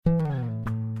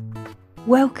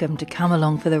Welcome to Come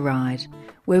Along for the Ride,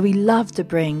 where we love to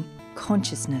bring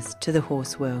consciousness to the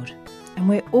horse world. And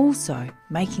we're also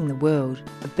making the world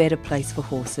a better place for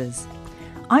horses.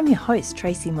 I'm your host,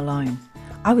 Tracy Malone.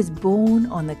 I was born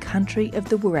on the country of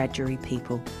the Wiradjuri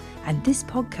people, and this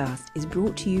podcast is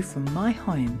brought to you from my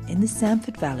home in the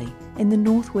Samford Valley in the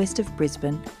northwest of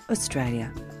Brisbane,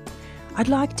 Australia. I'd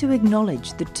like to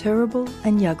acknowledge the Turrbal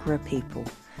and Yagara people,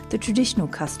 the traditional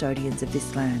custodians of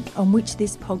this land on which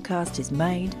this podcast is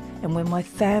made and where my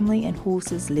family and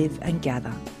horses live and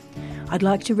gather. I'd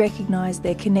like to recognise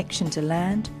their connection to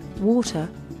land, water,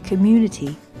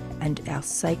 community and our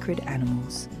sacred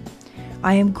animals.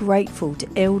 I am grateful to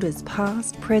elders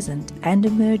past, present and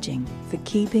emerging for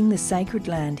keeping the sacred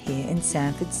land here in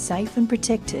Samford safe and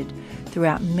protected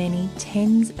throughout many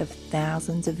tens of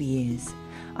thousands of years.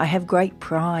 I have great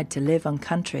pride to live on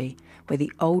country where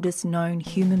the oldest known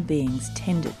human beings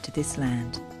tended to this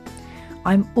land.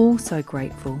 I'm also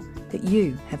grateful that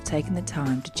you have taken the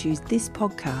time to choose this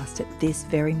podcast at this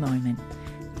very moment.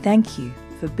 Thank you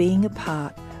for being a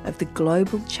part of the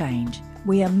global change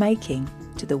we are making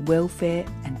to the welfare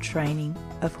and training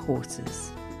of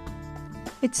horses.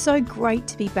 It's so great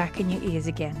to be back in your ears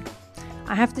again.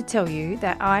 I have to tell you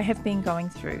that I have been going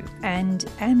through and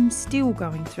am still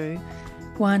going through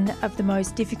one of the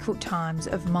most difficult times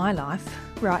of my life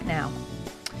right now.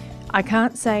 I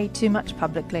can't say too much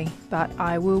publicly, but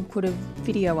I will put a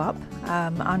video up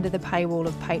under the paywall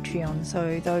of Patreon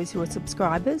so those who are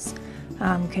subscribers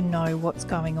can know what's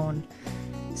going on.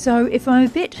 So if I'm a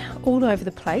bit all over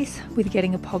the place with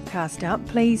getting a podcast up,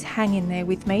 please hang in there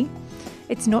with me.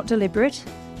 It's not deliberate.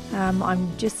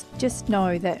 I'm just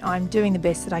know that I'm doing the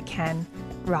best that I can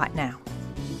right now.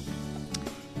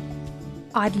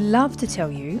 I'd love to tell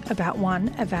you about one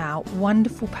of our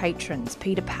wonderful patrons,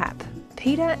 Peter Papp.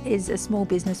 Peter is a small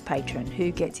business patron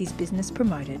who gets his business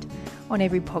promoted on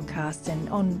every podcast and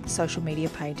on social media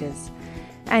pages.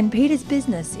 And Peter's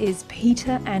business is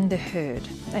Peter and the Herd,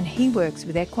 and he works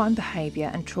with equine behaviour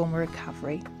and trauma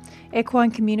recovery,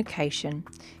 equine communication,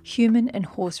 human and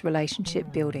horse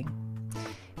relationship building.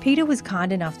 Peter was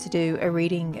kind enough to do a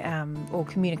reading or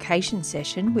communication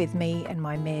session with me and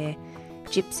my mare,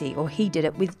 Gypsy, or he did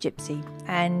it with Gypsy,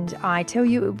 and I tell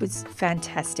you it was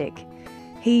fantastic.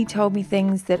 He told me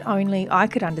things that only I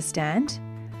could understand.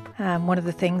 One of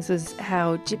the things was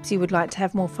how Gypsy would like to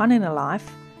have more fun in her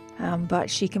life, but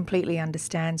she completely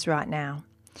understands right now.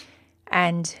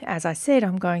 And as I said,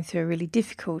 I'm going through a really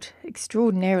difficult,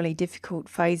 extraordinarily difficult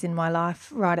phase in my life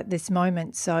right at this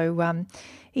moment. So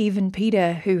even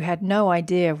Peter, who had no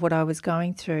idea of what I was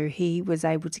going through, he was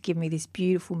able to give me this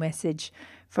beautiful message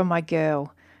from my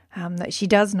girl, that she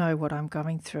does know what I'm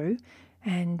going through,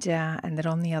 and that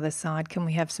on the other side, can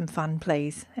we have some fun,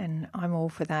 please? And I'm all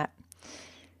for that.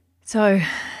 So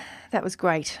that was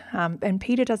great. And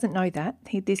Peter doesn't know that.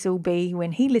 This will be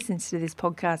when he listens to this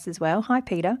podcast as well. Hi,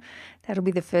 Peter. That'll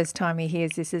be the first time he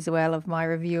hears this as well, of my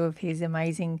review of his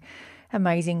amazing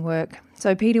work.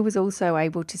 So Peter was also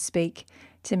able to speak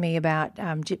to me about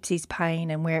Gypsy's pain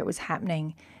and where it was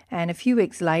happening. And a few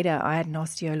weeks later, I had an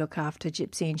osteo look after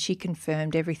Gypsy, and she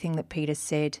confirmed everything that Peter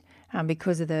said,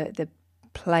 because of the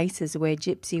places where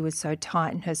Gypsy was so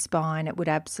tight in her spine, it would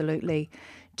absolutely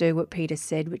do what Peter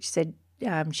said, which said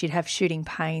she'd have shooting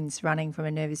pains running from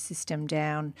her nervous system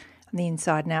down on the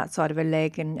inside and outside of her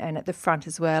leg and at the front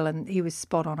as well, and he was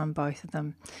spot on both of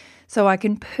them. So I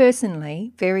can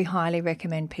personally very highly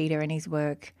recommend Peter and his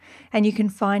work, and you can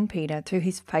find Peter through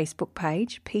his Facebook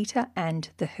page, Peter and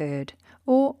the Herd,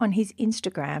 or on his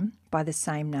Instagram by the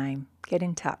same name. Get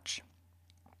in touch.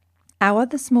 Our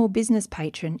other small business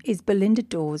patron is Belinda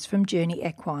Dawes from Journey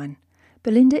Equine.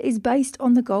 Belinda is based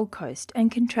on the Gold Coast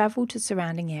and can travel to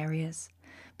surrounding areas.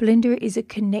 Belinda is a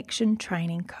connection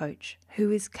training coach who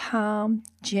is calm,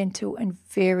 gentle and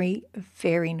very,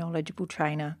 very knowledgeable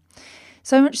trainer.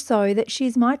 So much so that she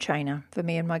is my trainer for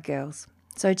me and my girls.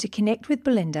 So to connect with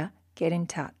Belinda, get in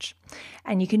touch.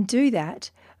 And you can do that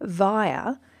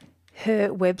via her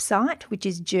website, which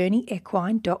is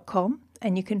journeyequine.com,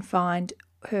 and you can find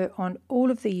her on all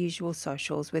of the usual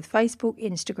socials with Facebook,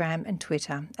 Instagram and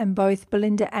Twitter. And both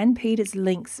Belinda and Peter's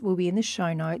links will be in the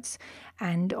show notes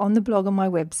and on the blog on my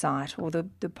website, or the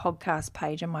podcast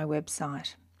page on my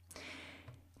website.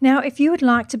 Now, if you would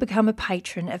like to become a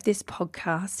patron of this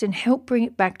podcast and help bring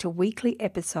it back to weekly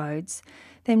episodes,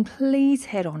 then please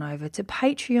head on over to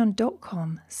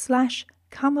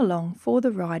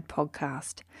patreon.com/comealongfortheride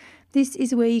podcast. This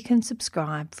is where you can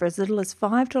subscribe for as little as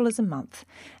 $5 a month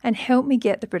and help me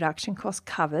get the production costs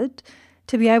covered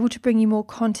to be able to bring you more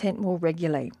content more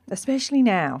regularly, especially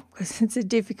now because it's a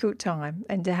difficult time.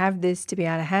 And to have this to be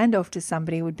able to hand off to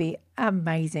somebody would be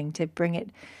amazing, to bring it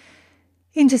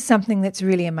into something that's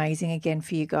really amazing again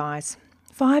for you guys.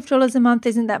 $5 a month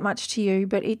isn't that much to you,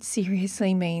 but it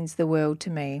seriously means the world to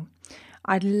me.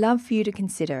 I'd love for you to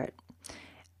consider it.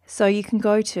 So you can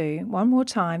go to, one more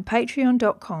time,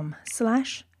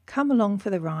 patreon.com/Come Along for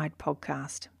the Ride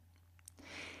podcast.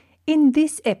 In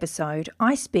this episode,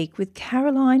 I speak with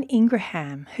Caroline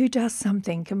Ingraham, who does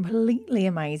something completely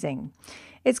amazing.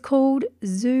 It's called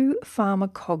zoo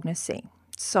pharmacognosy.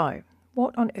 So,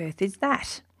 what on earth is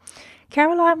that?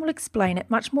 Caroline will explain it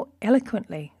much more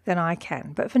eloquently than I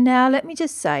can, but for now, let me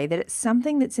just say that it's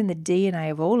something that's in the DNA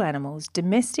of all animals,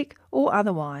 domestic or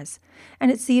otherwise,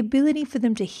 and it's the ability for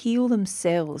them to heal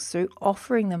themselves through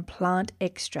offering them plant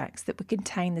extracts that would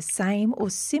contain the same or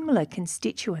similar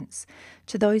constituents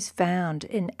to those found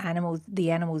in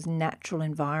the animal's natural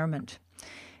environment.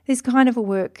 This kind of a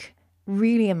work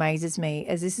really amazes me,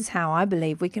 as this is how I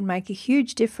believe we can make a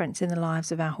huge difference in the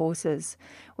lives of our horses.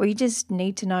 We just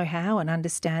need to know how and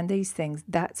understand these things.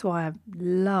 That's why I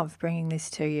love bringing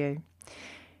this to you.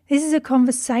 This is a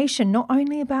conversation not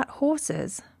only about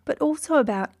horses, but also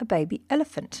about a baby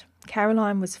elephant.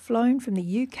 Caroline was flown from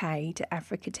the UK to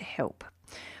Africa to help.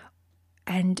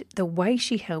 And the way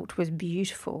she helped was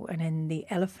beautiful. And in the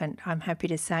elephant, I'm happy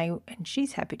to say, and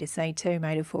she's happy to say too,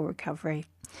 made a full recovery.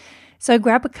 So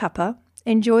grab a cuppa,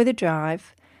 enjoy the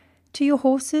drive to your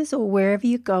horses or wherever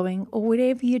you're going or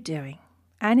whatever you're doing,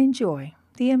 and enjoy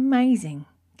the amazing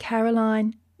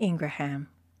Caroline Ingraham.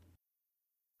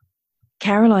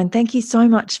 Caroline, thank you so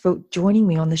much for joining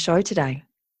me on the show today.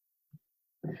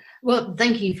 Well,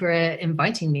 thank you for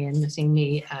inviting me and letting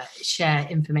me share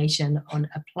information on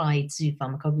applied zoo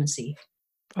pharmacognosy.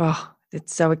 Oh,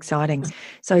 it's so exciting.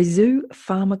 So zoo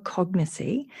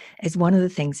pharmacognosy is one of the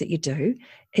things that you do.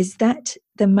 Is that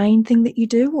the main thing that you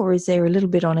do, or is there a little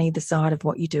bit on either side of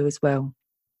what you do as well?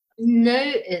 No,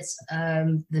 it's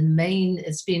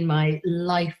it's been my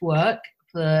life work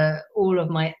for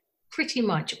pretty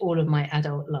much all of my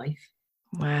adult life.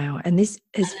 Wow. And this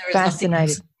has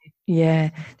fascinated. Yeah,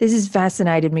 this has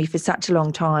fascinated me for such a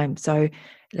long time. So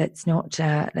let's not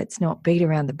beat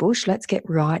around the bush. Let's get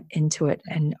right into it.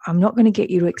 And I'm not going to get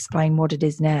you to explain what it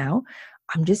is now.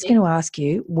 I'm just going to ask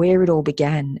you where it all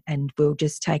began, and we'll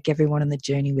just take everyone on the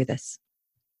journey with us.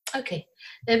 Okay.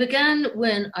 They began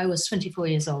when I was 24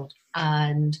 years old,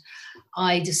 and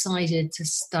I decided to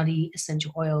study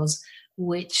essential oils,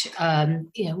 which were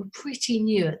pretty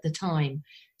new at the time.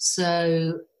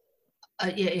 So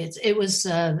it was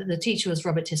the teacher was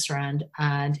Robert Tisserand,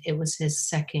 and it was his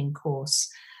second course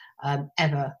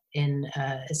ever in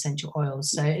essential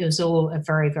oils. So it was all a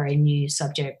very, very new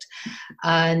subject.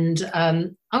 And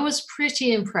I was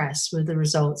pretty impressed with the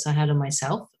results I had on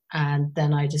myself. And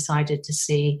then I decided to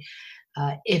see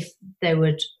if they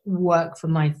would work for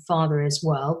my father as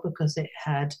well, because it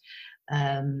had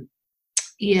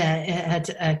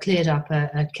cleared up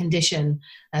a condition,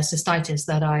 cystitis,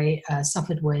 that I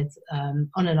suffered with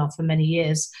on and off for many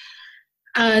years.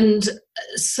 And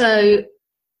so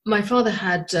my father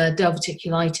had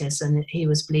diverticulitis, and he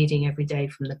was bleeding every day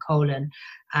from the colon,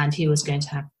 and he was going to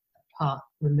have part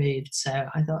removed. So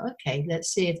I thought, okay,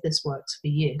 let's see if this works for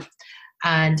you.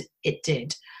 And it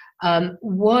did.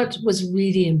 What was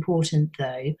really important,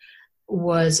 though,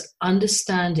 was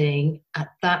understanding at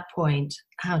that point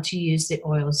how to use the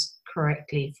oils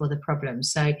correctly for the problem.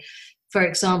 So, for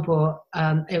example,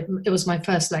 it was my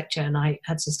first lecture and I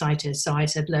had cystitis. So I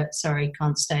said, look, sorry,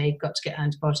 can't stay, got to get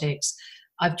antibiotics.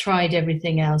 I've tried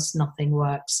everything else, nothing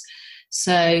works.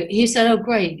 So he said, oh,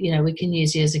 great, we can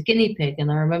use you as a guinea pig.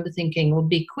 And I remember thinking, well,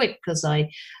 be quick, because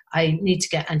I need to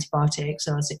get antibiotics,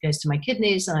 or else it goes to my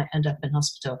kidneys and I end up in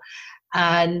hospital.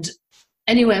 And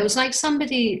anyway, it was like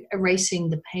somebody erasing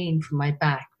the pain from my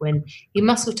back when he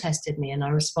muscle tested me, and I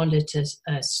responded to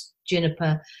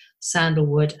juniper,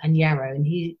 sandalwood, and yarrow, and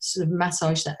he sort of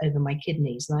massaged that over my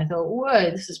kidneys. And I thought,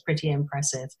 whoa, this is pretty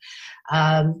impressive.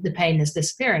 The pain is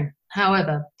disappearing.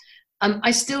 However,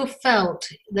 I still felt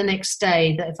the next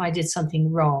day that if I did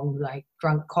something wrong, like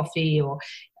drunk coffee or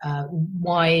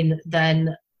wine,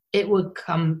 then it would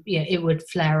it would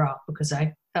flare up because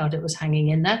I felt it was hanging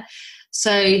in there.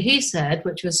 So he said,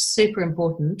 which was super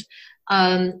important,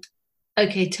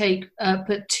 okay,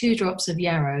 put 2 drops of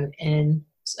yarrow in,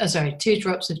 2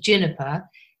 drops of juniper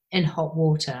in hot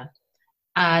water.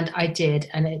 And I did,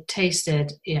 and it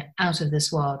tasted out of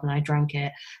this world, and I drank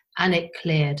it, and it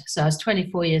cleared. So I was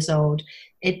 24 years old.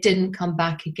 It didn't come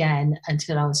back again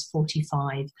until I was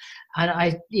 45. And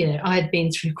I had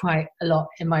been through quite a lot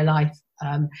in my life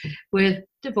with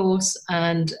divorce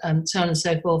and so on and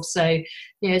so forth. So,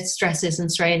 stresses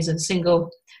and strains of a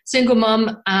single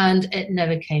mum, and it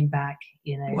never came back,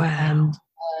 Wow. And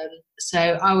so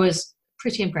I was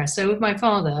pretty impressed. So with my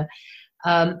father,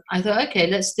 I thought, okay,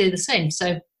 let's do the same.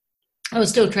 So I was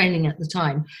still training at the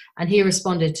time, and he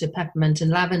responded to peppermint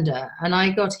and lavender, and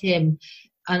I got him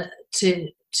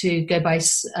to go by.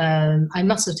 I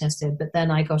muscle tested, but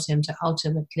then I got him to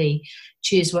ultimately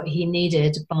choose what he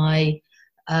needed by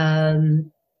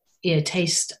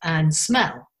taste and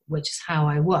smell, which is how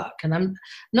I work. And I'm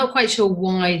not quite sure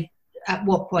why, at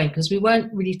what point, because we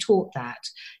weren't really taught that.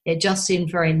 It just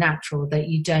seemed very natural that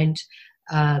you don't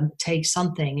take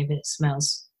something if it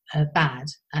smells bad,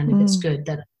 and if it's good,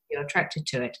 then you're attracted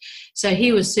to it. So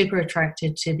he was super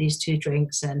attracted to these two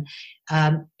drinks, and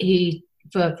he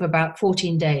for about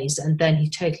 14 days, and then he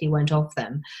totally went off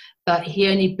them. But he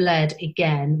only bled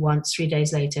again once 3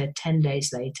 days later, 10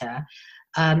 days later,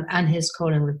 and his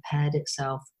colon repaired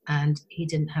itself, and he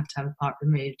didn't have to have a part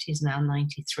removed. He's now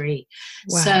 93.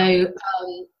 Wow. So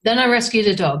then I rescued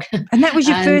a dog. And that was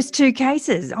your first two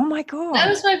cases? Oh my God. That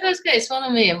was my first case, one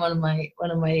of me and one of my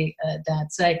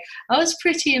dads. So I was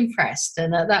pretty impressed.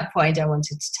 And at that point, I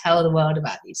wanted to tell the world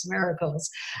about these miracles.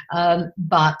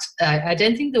 But I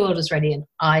don't think the world was ready, and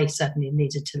I certainly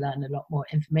needed to learn a lot more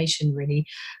information, really.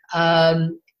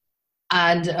 And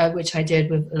which I did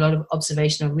with a lot of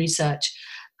observational research,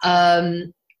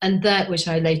 and that which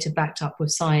I later backed up with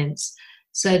science.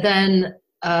 So then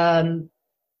I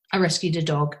rescued a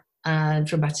dog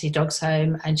from Battersea Dogs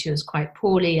Home, and she was quite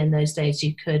poorly. In those days,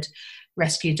 you could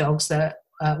rescue dogs that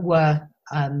were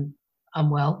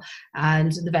unwell,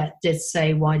 and the vet did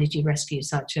say, "Why did you rescue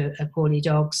such a poorly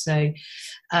dog?" So,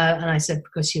 and I said,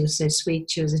 because she was so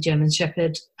sweet. She was a German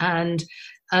Shepherd, and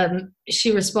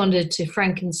she responded to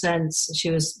frankincense. She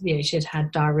had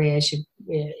had diarrhea.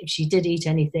 If she did eat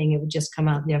anything, it would just come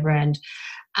out the other end.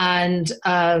 And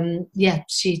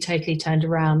she totally turned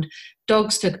around.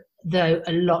 Dogs took, though,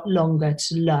 a lot longer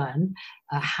to learn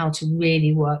how to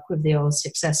really work with the oil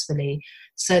successfully.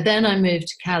 So then I moved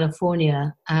to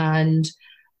California, and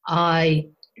I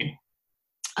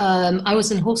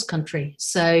was in horse country.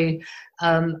 So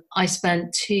I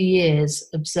spent 2 years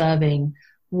observing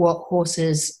what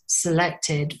horses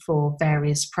selected for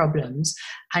various problems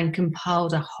and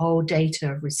compiled a whole data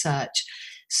of research.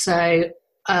 So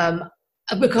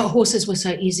because horses were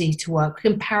so easy to work,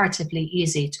 comparatively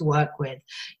easy to work with,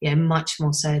 much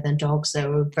more so than dogs. They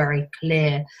were very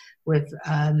clear with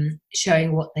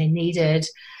showing what they needed.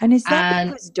 And is that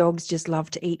because dogs just love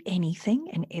to eat anything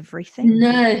and everything?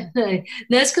 No,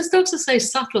 it's because dogs are so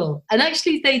subtle. And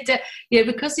actually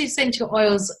because the essential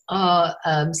oils are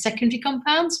secondary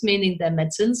compounds, meaning they're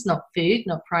medicines, not food,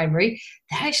 not primary,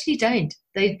 they actually don't.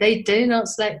 They do not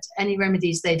select any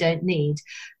remedies they don't need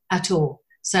at all.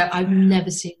 So I've never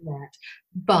seen that.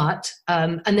 But,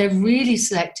 and they're really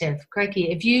selective. Crikey,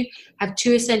 if you have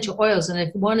two essential oils, and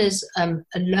if one is a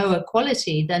lower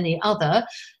quality than the other,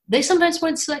 they sometimes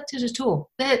won't select it at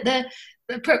all. They're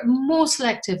more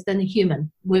selective than the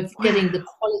human with getting the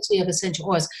quality of essential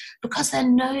oils, because their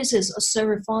noses are so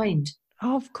refined.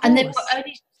 Oh, of course. And they will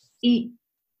only eat,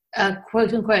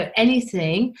 quote unquote,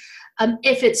 anything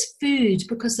if it's food,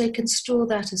 because they can store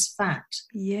that as fat.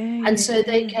 Yeah. And so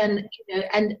they can,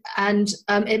 and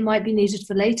it might be needed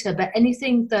for later, but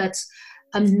anything that's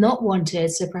not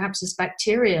wanted, so perhaps it's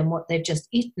bacteria in what they've just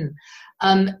eaten,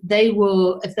 they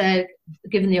will, if they're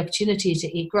given the opportunity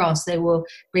to eat grass, they will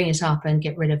bring it up and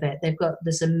get rid of it. They've got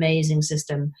this amazing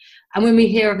system. And when we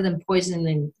hear of them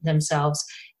poisoning themselves,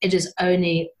 it is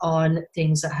only on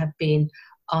things that have been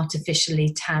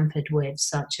artificially tampered with,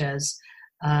 such as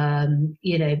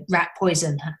rat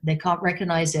poison. They can't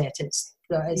recognize it. It's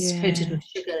coated with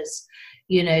sugars,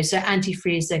 so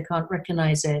antifreeze, they can't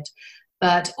recognize it.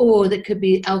 Or there could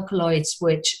be alkaloids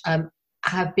which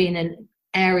have been in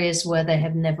areas where they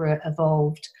have never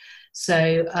evolved.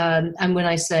 So, and when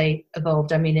I say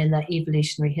evolved, I mean in their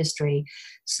evolutionary history.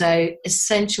 So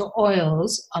essential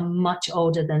oils are much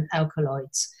older than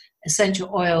alkaloids. Essential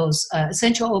oil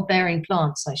bearing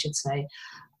plants, I should say,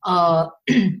 are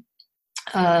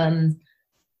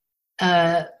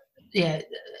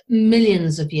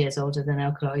millions of years older than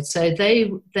alkaloids. So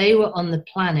they were on the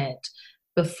planet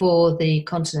before the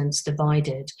continents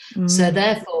divided. So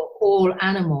therefore, all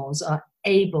animals are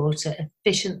able to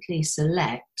efficiently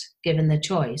select, given the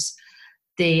choice,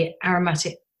 the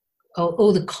aromatic or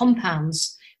all the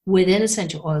compounds within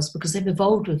essential oils, because they've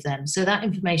evolved with them. So that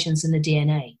information's in the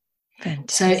DNA.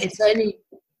 Fantastic. So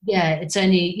it's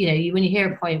only when you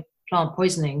hear of plant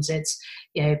poisonings, it's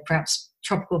perhaps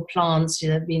tropical plants,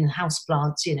 being house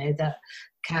plants, that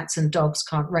cats and dogs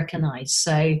can't recognize.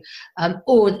 So,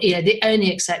 or the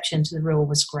only exception to the rule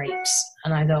was grapes.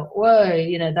 And I thought,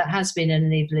 whoa, that has been in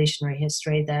an evolutionary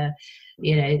history there.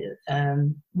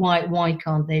 Why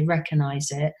can't they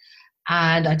recognize it?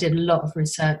 And I did a lot of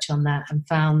research on that and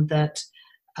found that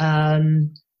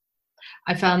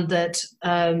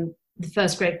the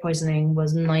first grape poisoning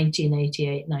was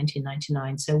 1988,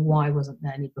 1999. So why wasn't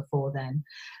there any before then?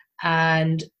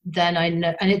 And then I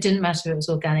know, and it didn't matter if it was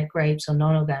organic grapes or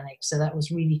non-organic. So that was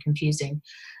really confusing.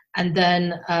 And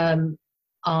then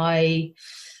I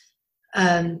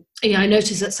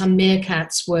noticed that some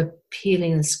meerkats were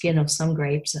peeling the skin of some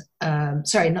grapes.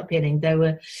 Sorry, not peeling. They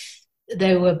were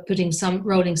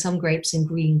rolling some grapes in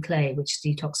green clay, which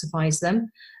detoxifies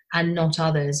them, and not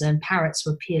others. And parrots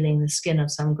were peeling the skin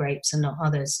of some grapes and not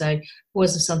others. So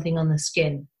was there something on the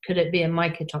skin? Could it be a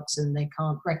mycotoxin they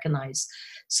can't recognize?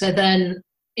 So then,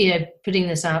 putting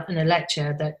this out in a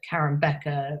lecture that Karen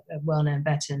Becker, a well-known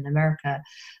vet in America,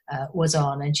 was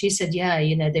on, and she said,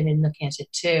 they've been looking at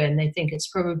it too, and they think it's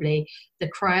probably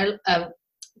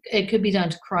it could be down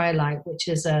to cryolite, which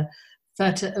is a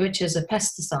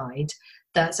pesticide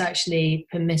that's actually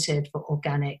permitted for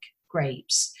organic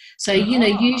grapes. So,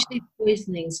 usually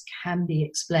poisonings can be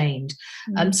explained.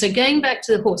 So going back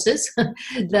to the horses,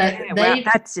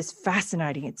 that's just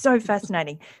fascinating. It's so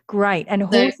fascinating. Great. And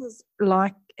horses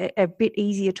like a bit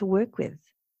easier to work with.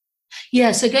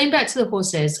 Yeah. So going back to the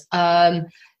horses,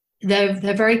 they're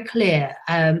very clear.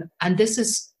 And this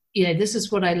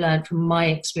is what I learned from my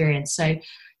experience. So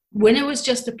when it was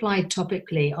just applied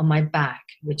topically on my back,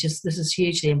 this is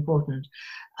hugely important,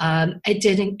 it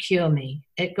didn't cure me.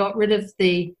 It got rid of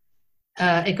a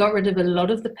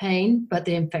lot of the pain, but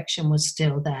the infection was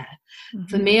still there. Mm-hmm.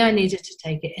 For me, I needed to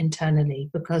take it internally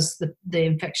because the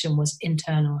infection was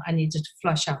internal. I needed to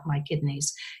flush out my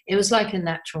kidneys. It was like a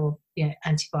natural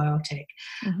antibiotic.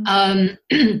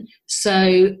 Mm-hmm.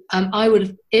 So I would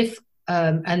have, if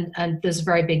and there's a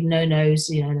very big no-nos,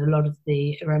 in a lot of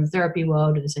the aromatherapy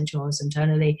world of essential oils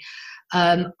internally.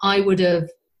 I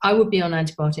would be on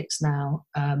antibiotics now.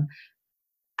 And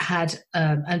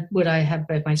would I have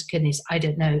both my kidneys? I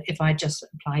don't know if I just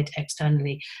applied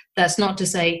externally. That's not to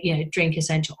say, drink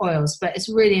essential oils, but it's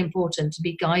really important to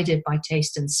be guided by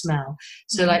taste and smell.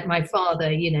 So like my father,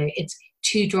 it's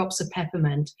 2 drops of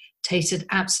peppermint, tasted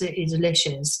absolutely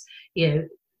delicious,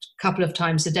 couple of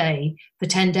times a day for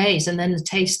 10 days, and then the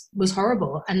taste was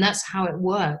horrible. And that's how it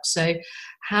works. So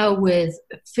how with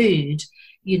food,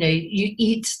 you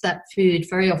eat that food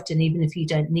very often, even if you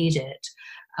don't need it,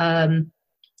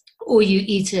 or you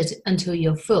eat it until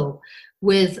you're full.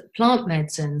 With plant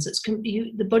medicines,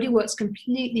 the body works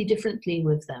completely differently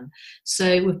with them.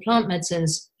 So with plant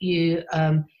medicines, you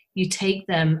take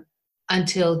them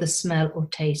until the smell or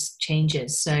taste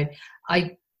changes. So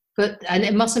and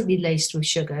it mustn't be laced with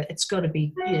sugar. It's got to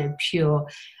be pure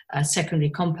secondary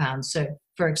compounds. So,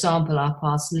 for example, I'll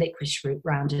pass licorice fruit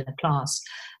round in a class,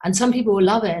 and some people will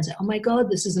love it and say, "Oh my God,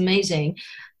 this is amazing,"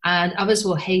 and others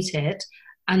will hate it.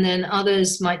 And then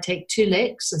others might take 2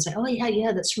 licks and say, "Oh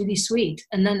yeah, that's really sweet,"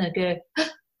 and then they go,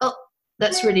 "Oh,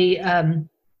 that's really," then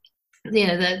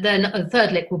a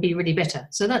 3rd lick will be really bitter.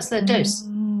 So that's their dose.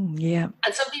 Yeah.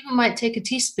 And some people might take a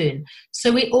teaspoon. So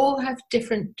we all have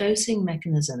different dosing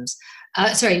mechanisms.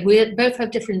 We both have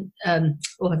different,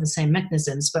 all have the same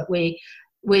mechanisms, but we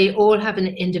all have an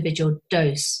individual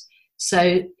dose.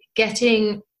 So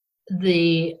getting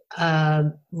the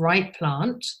right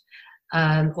plant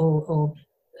or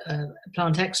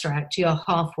plant extract, you're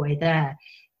halfway there.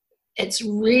 It's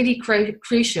really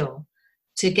crucial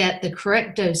to get the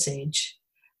correct dosage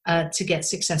to get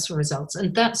successful results.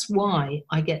 And that's why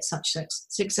I get such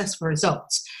successful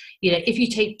results. If you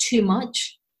take too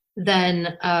much,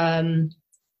 then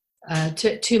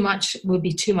too much will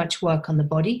be too much work on the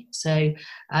body. So,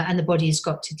 and the body has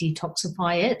got to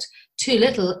detoxify it. Too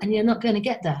little, and you're not going to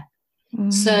get there.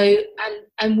 Mm. So,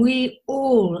 and we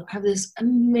all have this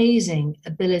amazing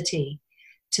ability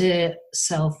to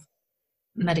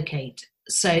self-medicate.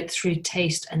 So through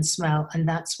taste and smell, and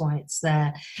that's why it's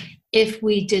there. If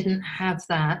we didn't have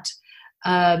that,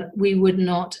 we would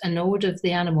not, and nor would have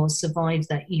the animals survived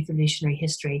that evolutionary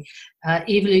history.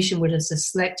 Evolution would have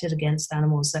selected against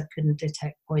animals that couldn't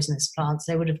detect poisonous plants.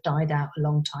 They would have died out a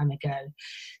long time ago.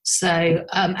 So,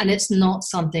 and it's not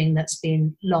something that's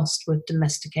been lost with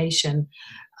domestication.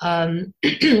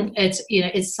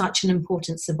 It's such an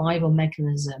important survival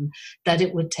mechanism that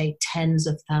it would take tens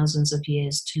of thousands of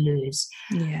years to lose.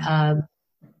 Yeah.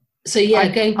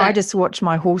 Going back, I just watch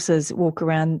my horses walk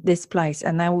around this place,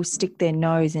 and they will stick their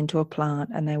nose into a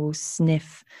plant and they will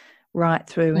sniff right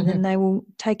through, and then they will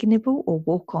take a nibble or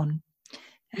walk on.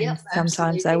 And Yep, sometimes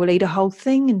they absolutely. will eat a whole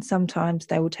thing, and sometimes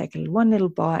they will take one little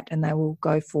bite and they will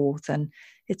go forth. And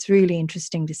it's really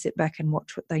interesting to sit back and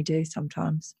watch what they do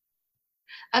sometimes.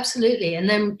 Absolutely. And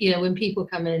then, when people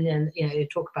come in and,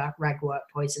 talk about ragwort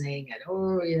poisoning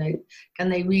and, can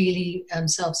they really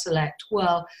self-select?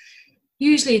 Well,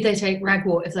 usually they take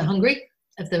ragwort if they're hungry,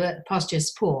 if the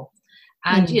pasture's poor.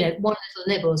 And, one little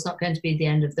nibble is not going to be the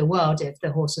end of the world if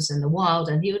the horse is in the wild,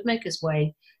 and he would make his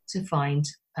way to find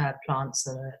plants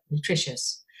that are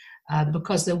nutritious.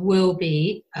 Because there will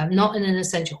be, not in an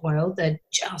essential oil, they're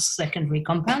just secondary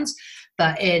compounds,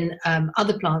 but in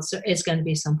other plants, there is going to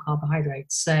be some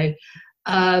carbohydrates. So,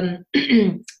 plants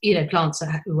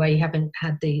where you haven't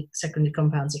had the secondary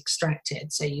compounds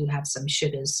extracted, so you have some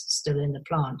sugars still in the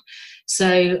plant.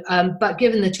 So, but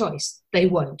given the choice, they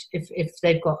won't. If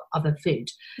they've got other food,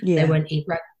 they won't eat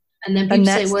ragwort. And then people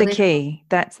that's say, well, the key.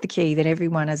 That's the key that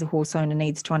everyone as a horse owner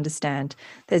needs to understand.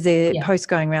 There's a post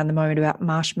going around the moment about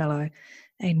marshmallow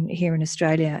and here in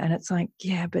Australia, and it's like,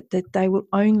 but they will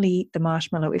only eat the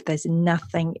marshmallow if there's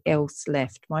nothing else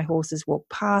left. My horses walk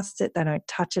past it, they don't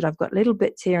touch it. I've got little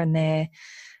bits here and there,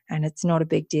 and it's not a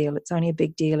big deal. It's only a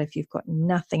big deal if you've got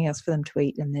nothing else for them to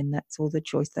eat, and then that's all the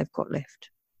choice they've got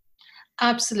left.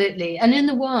 Absolutely. And in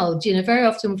the wild, very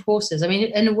often with horses, I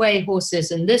mean, in a way, horses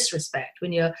in this respect,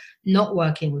 when you're not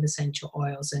working with essential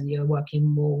oils and you're working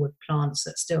more with plants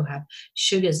that still have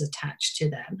sugars attached to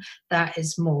them, that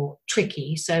is more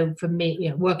tricky. So for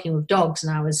me, working with dogs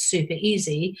now is super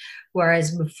easy.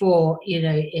 Whereas before,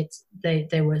 it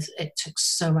took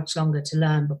so much longer to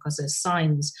learn because the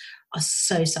signs are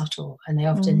so subtle and they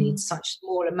often need such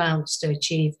small amounts to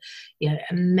achieve,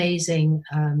 amazing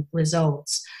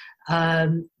results.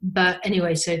 But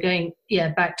anyway, so going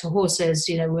back to horses,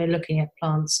 we're looking at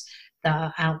plants that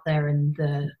are out there in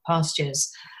the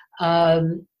pastures.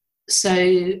 So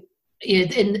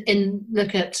in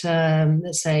look at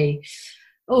let's say,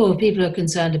 people are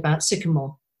concerned about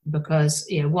sycamore because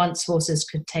once horses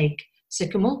could take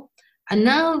sycamore, and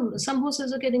now some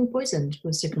horses are getting poisoned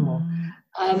with sycamore.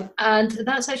 And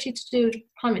that's actually to do with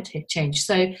climate change.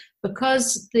 So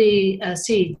because the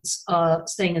seeds are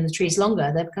staying in the trees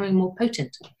longer, they're becoming more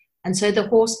potent. And so the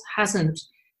horse hasn't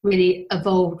really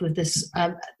evolved with this.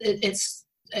 It's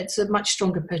a much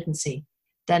stronger potency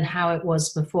than how it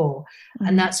was before.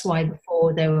 And that's why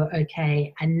before they were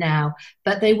okay and now,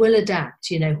 but they will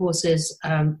adapt. Horses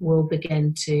will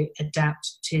begin to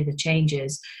adapt to the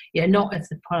changes. Not if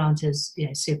the plant is,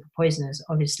 super poisonous,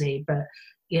 obviously, but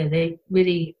they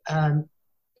really,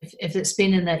 if it's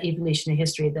been in their evolutionary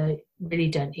history, they really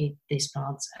don't eat these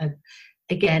plants.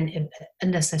 Again,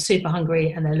 unless they're super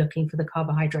hungry and they're looking for the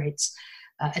carbohydrates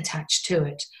attached to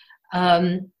it.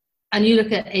 And you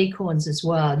look at acorns as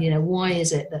well. Why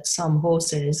is it that some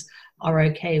horses are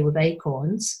okay with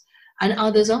acorns and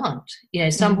others aren't?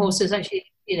 Some horses actually,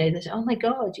 they say, oh my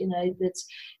God,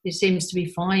 it seems to be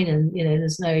fine and,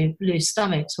 there's no loose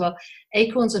stomachs. Well,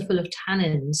 acorns are full of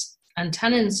tannins, and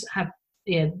tannins have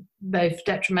both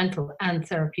detrimental and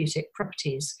therapeutic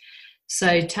properties.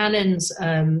 So tannins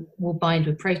will bind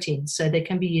with proteins, so they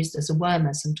can be used as a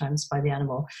wormer sometimes by the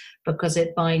animal because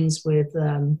it binds with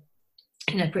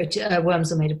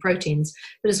worms are made of proteins,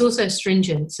 but it's also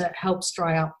astringent, so it helps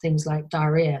dry up things like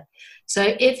diarrhea.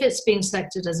 So if it's being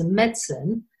selected as a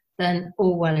medicine, then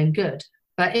all well and good.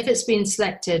 But if it's been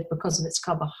selected because of its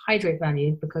carbohydrate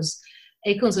value, because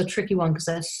acorns are a tricky one because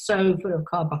they're so full of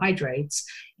carbohydrates,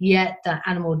 yet the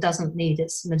animal doesn't need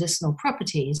its medicinal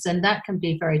properties, then that can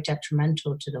be very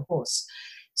detrimental to the horse.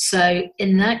 So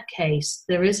in that case,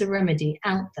 there is a remedy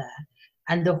out there.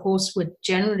 And the horse would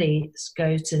generally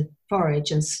go to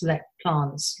forage and select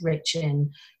plants rich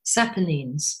in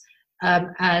saponins.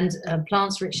 And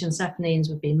plants rich in saponins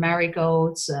would be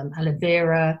marigolds, aloe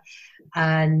vera,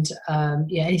 and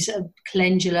any sort of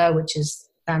calendula, which is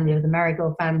family of the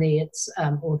marigold family. It's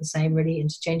all the same, really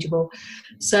interchangeable.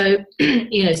 So,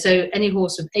 so any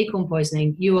horse with acorn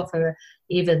poisoning, you offer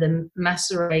either the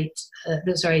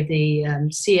the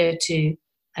CO2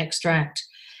 extract,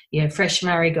 fresh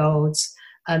marigolds.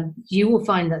 You will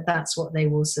find that that's what they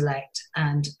will select,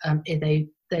 and they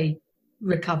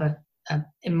recover,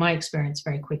 in my experience,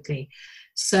 very quickly.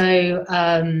 So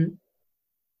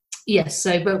yes,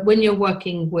 but when you're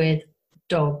working with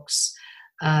dogs,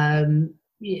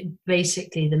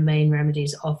 basically the main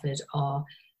remedies offered are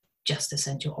just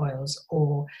essential oils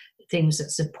or things that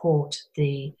support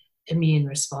the immune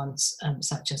response,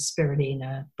 such as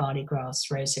spirulina, barley grass,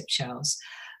 rosehip shells.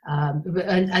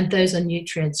 And those are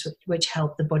nutrients which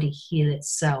help the body heal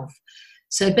itself.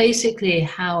 So basically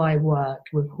how I work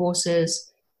with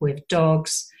horses, with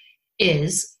dogs,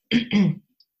 is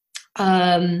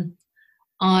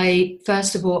I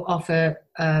first of all offer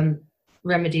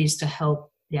remedies to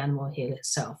help the animal heal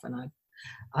itself, and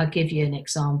I'll give you an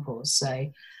example. So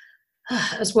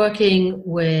I was working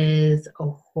with a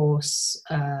horse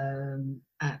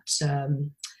at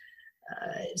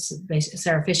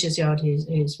Sarah Fisher's yard,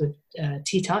 who's with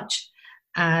T-Touch.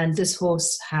 And this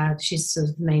horse she's sort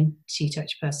of the main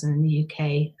T-Touch person in the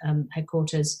UK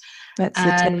headquarters. That's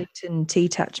the Tellington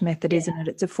T-Touch method, isn't it?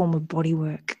 It's a form of body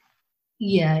work.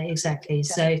 Yeah, exactly.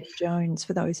 So Jones,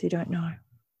 for those who don't know.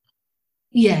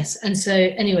 Yes, and so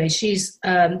anyway,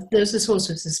 there was this horse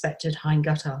with suspected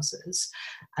hindgut ulcers,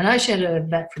 and I actually had a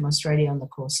vet from Australia on the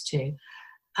course too.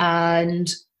 And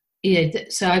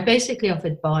so I basically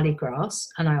offered barley grass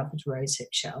and I offered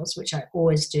rosehip shells, which I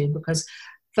always do because,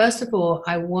 first of all,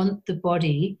 I want the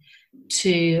body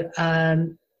to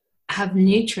have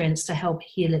nutrients to help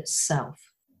heal itself.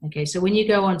 Okay, so when you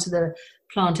go onto the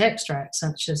plant extracts,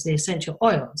 such as the essential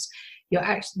oils,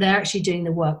 they're actually doing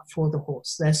the work for the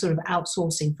horse. They're sort of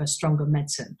outsourcing for stronger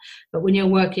medicine. But when you're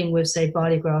working with, say,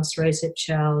 barley grass, rosehip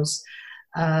shells,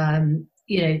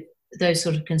 those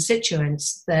sort of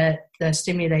constituents, they're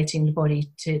stimulating the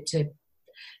body to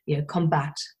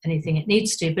combat anything it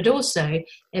needs to. But also,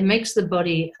 it makes the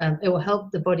body, it will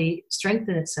help the body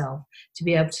strengthen itself to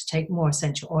be able to take more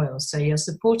essential oils. So you're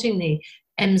supporting the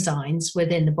enzymes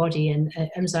within the body, and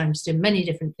enzymes do many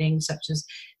different things, such as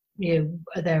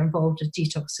they're involved with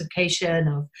detoxification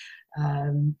of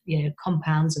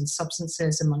compounds and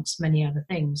substances, amongst many other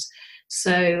things.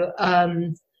 So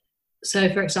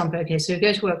for example, okay, so we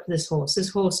go to work with this horse. This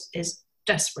horse is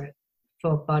desperate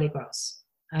for barley grass,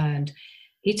 and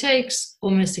he takes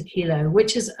almost a kilo,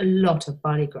 which is a lot of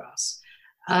barley grass.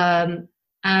 And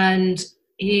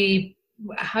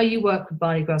how you work with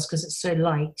barley grass, because it's so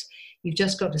light, you've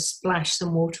just got to splash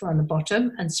some water on the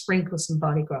bottom and sprinkle some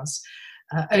barley grass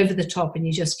over the top, and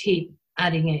you just keep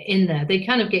adding it in there. They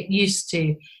kind of get used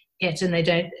to it, and they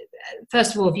don't,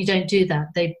 first of all, if you don't do that,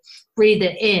 they breathe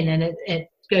it in and it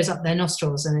goes up their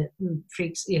nostrils, and it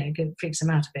freaks them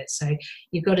out a bit. So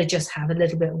you've got to just have a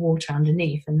little bit of water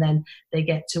underneath, and then they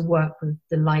get to work with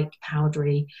the light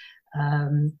powdery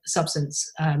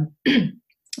substance.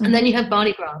 And then you have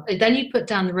barley grass. Then you put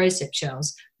down the rosehip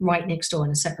shells right next door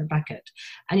in a separate bucket,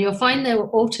 and you'll find they will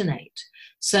alternate.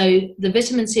 So the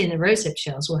vitamin C in the rosehip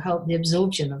shells will help the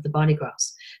absorption of the barley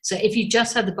grass. So if you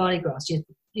just had the barley grass,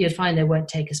 you'd find they won't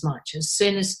take as much. As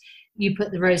soon as you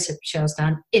put the rosehip shells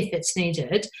down, if it's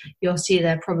needed, you'll see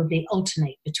they'll probably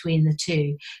alternate between the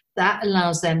two. That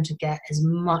allows them to get as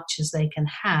much as they can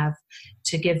have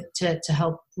to give to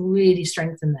help really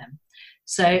strengthen them.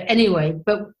 So anyway,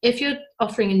 but if you're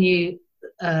offering a new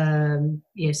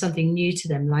something new to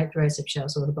them, like the rosehip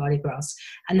shells or the barley grass,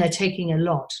 and they're taking a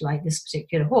lot, like this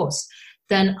particular horse,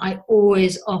 then I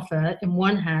always offer, in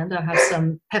one hand, I have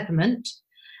some peppermint,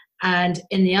 and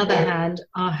in the other hand,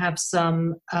 I have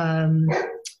some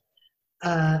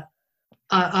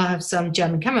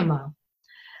German chamomile,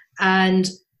 and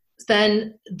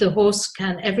then the horse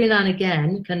can every now and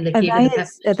again lick even the peppermint.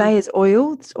 Are they as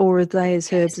oils or are they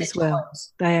as herbs as well?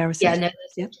 Oils. They are essential.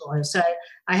 Yeah, no, oils. So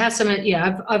I have some.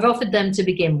 Yeah, I've offered them to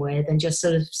begin with, and just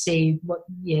sort of see what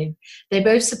they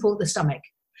both support the stomach.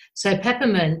 So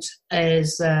peppermint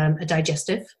is a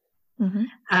digestive. Mm-hmm.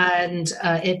 And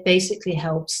it basically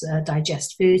helps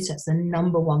digest foods. That's the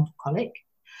number one for colic.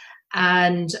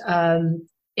 And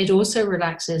it also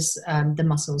relaxes the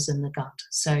muscles in the gut.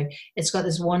 So it's got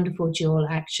this wonderful dual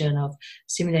action of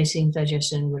stimulating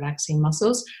digestion, relaxing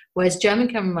muscles, whereas German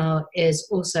chamomile is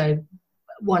also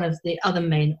one of the other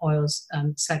main oils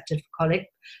selected for colic.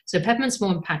 So peppermint's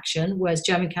more impaction, whereas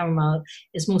German chamomile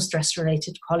is more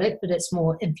stress-related colic, but it's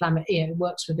more inflammatory. It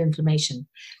works with inflammation.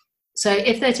 So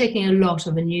if they're taking a lot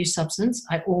of a new substance,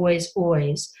 I always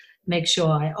make sure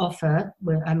I offer,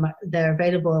 they're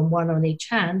available in one on each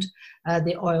hand,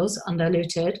 the oils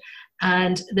undiluted,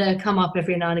 and they'll come up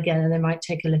every now and again, and they might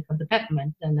take a lick of the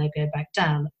peppermint, then they go back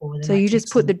down. So you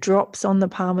just put the drops on the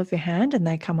palm of your hand and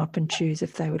they come up and choose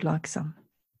if they would like some?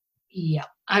 Yeah.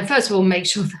 I first of all make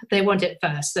sure that they want it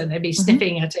first, so they'd be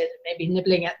sniffing at it, maybe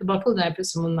nibbling at the bottle, then I put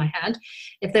some on my hand.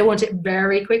 If they want it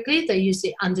very quickly, they use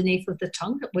the underneath of the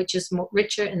tongue, which is more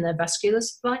richer in their vascular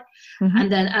supply. Mm-hmm.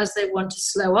 And then as they want to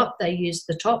slow up, they use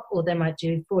the top, or they might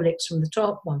do 4 licks from the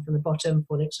top, 1 from the bottom,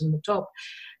 4 licks from the top.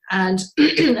 And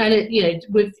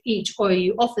with each oil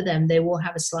you offer them, they will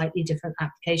have a slightly different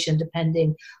application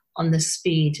depending on the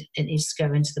speed it needs to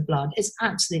go into the blood. It's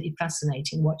absolutely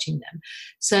fascinating watching them.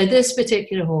 So this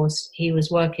particular horse, he was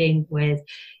working with,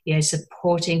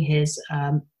 supporting his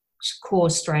core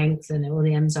strength and all the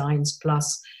enzymes,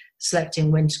 plus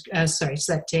selecting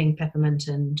peppermint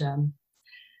and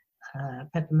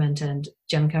peppermint and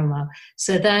gem chamomile.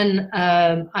 So then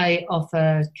I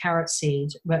offer carrot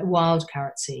seed, wild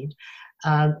carrot seed,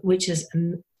 which is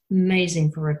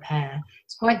amazing for repair.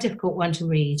 It's quite a difficult one to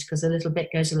read because a little bit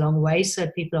goes a long way, so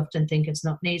people often think it's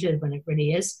not needed when it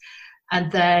really is.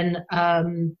 And then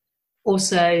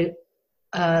also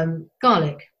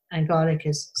garlic, and garlic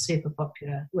is super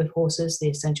popular with horses, the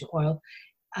essential oil.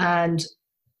 And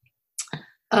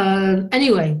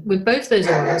anyway, with both those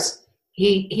oils,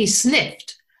 he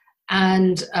sniffed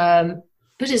and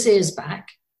put his ears back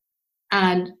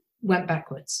and went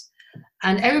backwards.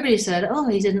 And everybody said, oh,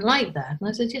 he didn't like that. And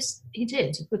I said, yes, he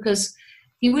did, because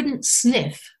he wouldn't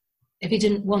sniff if he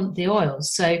didn't want the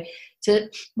oils. So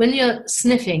when you're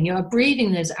sniffing, you're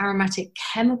breathing those aromatic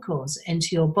chemicals into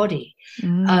your body.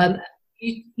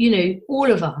 You know,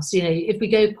 all of us, you know, if we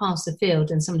go past the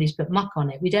field and somebody's put muck on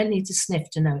it, we don't need to sniff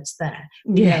to know it's there.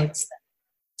 We know it's there.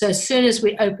 So as soon as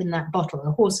we open that bottle,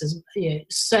 the horses, you know,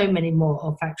 so many more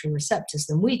olfactory receptors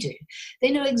than we do. They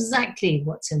know exactly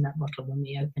what's in that bottle when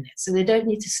we open it, so they don't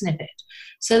need to sniff it.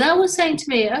 So that was saying to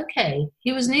me, okay,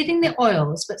 he was needing the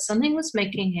oils, but something was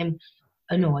making him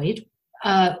annoyed.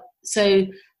 So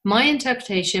my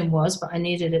interpretation was, but I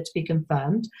needed it to be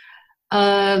confirmed,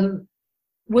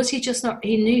 was he just not,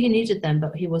 he knew he needed them,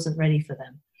 but he wasn't ready for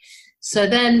them. So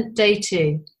then day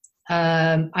 2,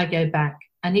 I go back,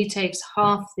 and he takes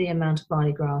half the amount of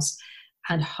barley grass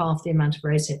and half the amount of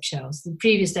rosehip shells. The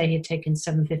previous day he had taken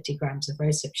 750 grams of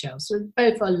rosehip shells, so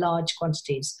both are large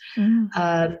quantities.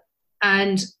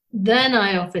 And then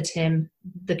I offered him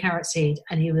the carrot seed,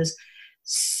 and he was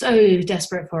so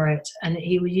desperate for it, and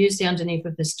he would use the underneath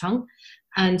of his tongue,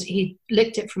 and he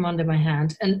licked it from under my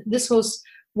hand. And this horse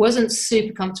wasn't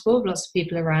super comfortable with lots of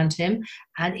people around him,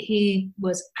 and he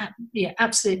was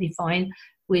absolutely fine.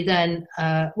 We then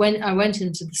I went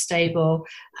into the stable,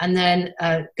 and then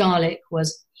garlic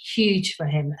was huge for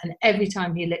him, and every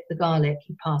time he licked the garlic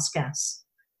he passed gas,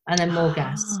 and then more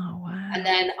gas. Wow. And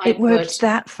then it works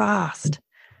that fast.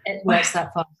 It works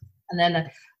that fast. And then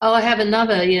I have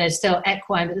another, you know, still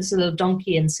equine, but this is a little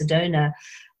donkey in Sedona.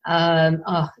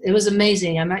 It was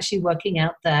amazing. I'm actually working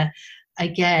out there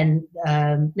again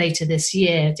later this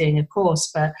year doing a course,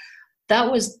 but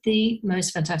that was the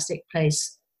most fantastic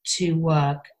place to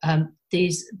work.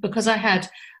 Because I had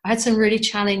some really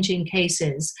challenging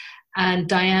cases, and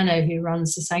Diana, who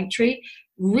runs the sanctuary,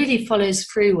 really follows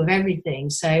through with everything,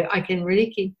 so I can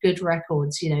really keep good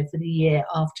records, you know, for the year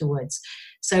afterwards.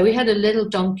 So we had a little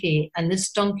donkey, and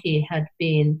this donkey had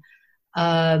been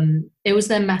it was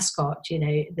their mascot, you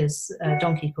know, this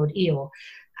donkey called Eeyore,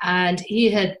 and he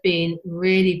had been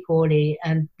really poorly,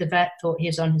 and the vet thought he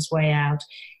was on his way out.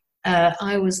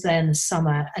 I was there in the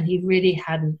summer, and he really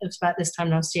hadn't, it was about this time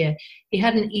last year, he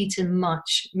hadn't eaten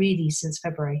much really since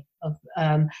February,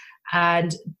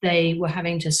 and they were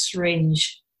having to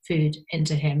syringe food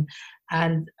into him,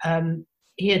 and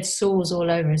he had sores all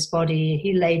over his body.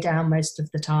 He lay down most of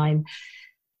the time.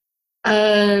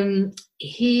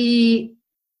 He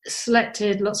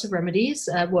selected lots of remedies,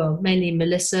 mainly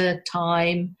Melissa,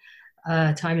 thyme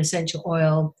essential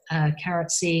oil,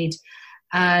 carrot seed,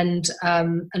 and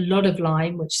a lot of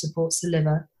lime, which supports the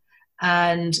liver.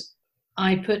 And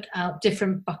I put out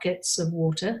different buckets of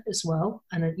water as well,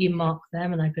 and you mark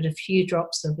them, and I put a few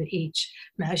drops of each,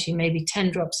 actually maybe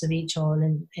 10 drops of each oil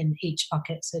in each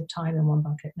bucket, so thyme in one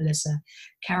bucket, Melissa.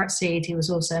 Carrot seed, he was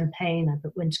also in pain, I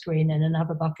put wintergreen in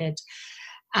another bucket.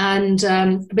 And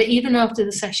but even after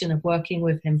the session of working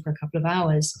with him for a couple of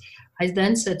hours, I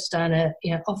then said to Diana,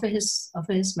 you know, offer his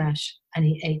mash, and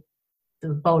he ate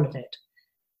the bowl of it.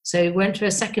 So he went to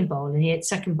a second bowl, and he ate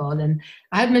second bowl. And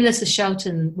I had Melissa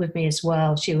Shelton with me as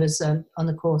well. She was on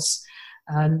the course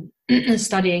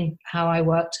studying how I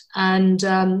worked, and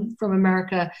from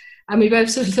America. And we both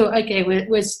sort of thought, okay,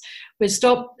 we'll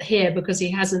stop here because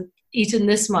he hasn't eaten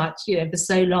this much, you know, for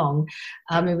so long.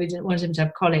 And we didn't want him to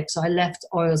have colic. So I left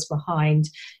oils behind,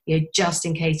 you know, just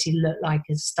in case he looked like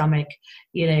his stomach,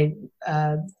 you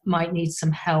know, might need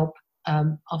some help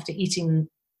after eating,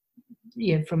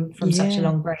 you know, from such a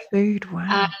long break. Food, wow.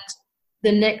 And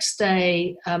the next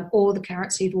day, all the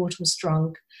carrot seed water was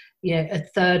drunk, you know, a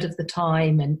third of the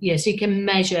time. And so you can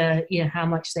measure, you know, how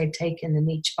much they've taken in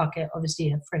each bucket. Obviously,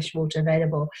 you have fresh water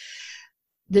available.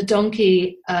 The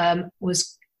donkey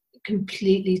was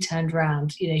completely turned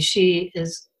around. You know, she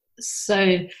is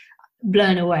so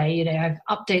blown away. You know, I have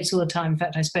updates all the time. In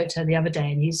fact, I spoke to her the other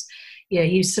day, and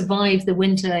he survived the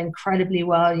winter incredibly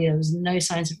well. You know, there was no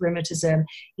signs of rheumatism.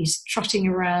 He's trotting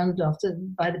around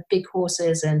by the big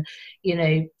horses, and you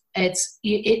know,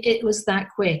 it was that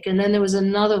quick. And then there was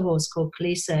another horse called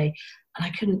Khaleesi, and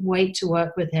I couldn't wait to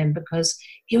work with him because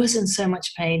he was in so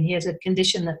much pain. He had a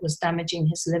condition that was damaging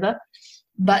his liver,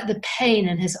 but the pain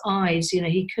in his eyes, you know,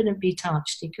 he couldn't be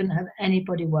touched. He couldn't have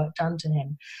anybody work done to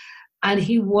him. And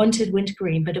he wanted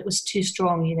wintergreen, but it was too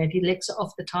strong. You know, if he licks it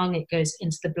off the tongue, it goes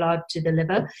into the blood to the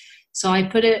liver. So I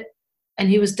put it, and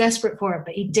he was desperate for it,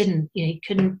 but he didn't, you know, he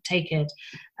couldn't take it.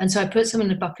 And so I put some in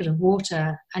a bucket of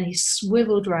water, and he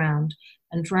swiveled round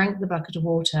and drank the bucket of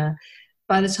water.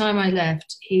 By the time I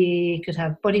left, he could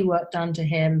have body work done to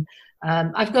him.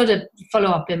 I've got a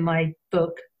follow-up in my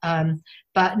book,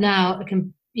 but now a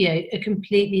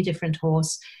completely different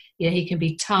horse. You know, he can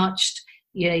be touched.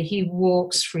 You know, he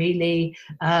walks freely.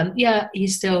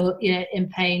 He's still, you know, in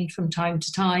pain from time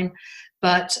to time,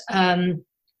 but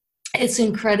it's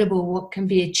incredible what can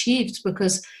be achieved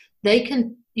because they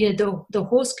can, you know, the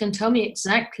horse can tell me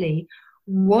exactly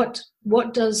what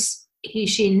does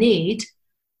she need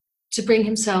to bring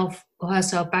himself or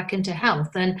herself back into health.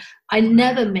 And I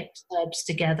never mix herbs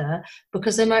together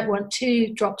because they might want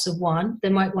 2 drops of one, they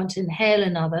might want to inhale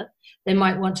another, they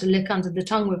might want to lick under the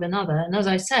tongue with another. And as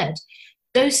I said,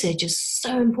 dosage is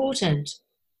so important.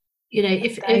 You know,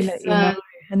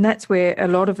 and that's where a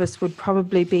lot of us would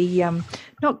probably be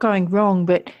not going wrong,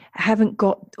 but haven't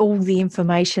got all the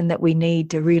information that we need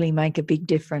to really make a big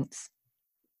difference.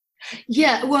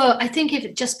 Yeah, well, I think if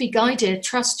it just be guided,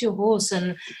 trust your horse.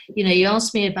 And, you know, you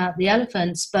asked me about the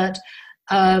elephants, but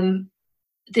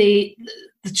the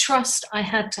trust I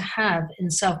had to have in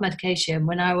self-medication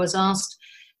when I was asked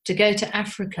to go to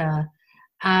Africa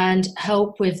and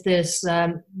help with this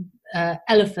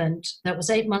elephant that was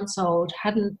 8 months old,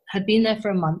 had been there for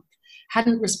a month,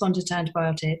 hadn't responded to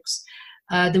antibiotics.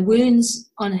 The wounds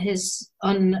on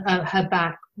her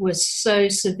back were so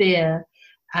severe,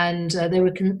 and they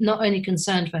were not only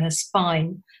concerned for her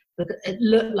spine, but it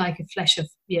looked like a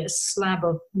slab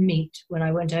of meat when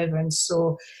I went over and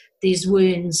saw these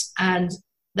wounds and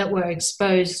that were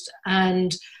exposed,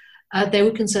 and they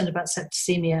were concerned about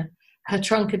septicemia. Her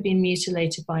trunk had been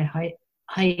mutilated by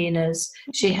hyenas.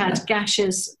 She had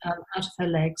gashes out of her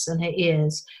legs and her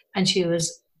ears, and she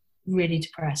was really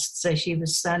depressed. So she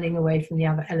was standing away from the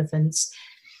other elephants.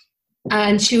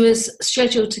 And she was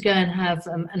scheduled to go and have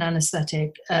an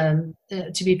anesthetic,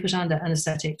 to be put under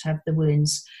anesthetic to have the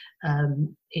wounds, to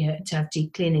have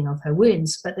deep cleaning of her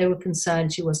wounds. But they were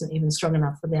concerned she wasn't even strong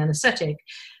enough for the anesthetic.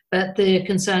 But the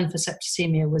concern for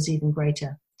septicemia was even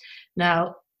greater.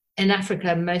 Now, in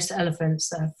Africa, most elephants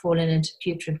that have fallen into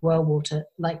putrid well water,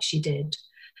 like she did,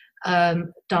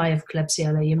 die of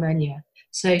Klebsiella pneumonia.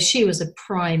 So she was a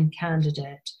prime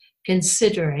candidate,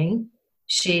 considering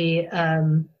she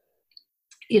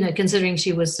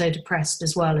was so depressed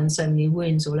as well and so many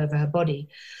wounds all over her body.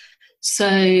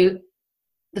 So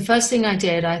the first thing I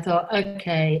did, I thought,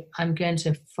 okay, I'm going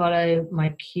to follow my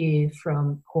cue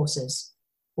from horses.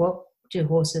 What do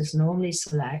horses normally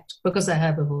select? Because they're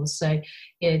herbivores. So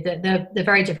they're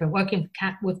very different. Working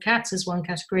with cats is one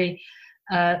category.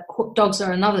 Dogs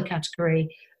are another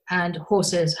category. And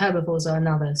horses, herbivores, are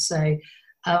another. So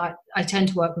I tend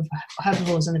to work with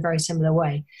herbivores in a very similar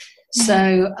way.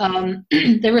 So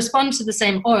they respond to the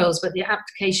same oils, but the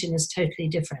application is totally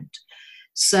different.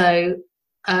 So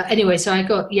so I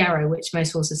got yarrow, which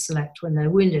most horses select when they're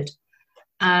wounded.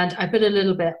 And I put a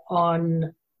little bit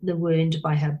on the wound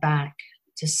by her back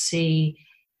to see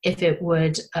if it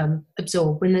would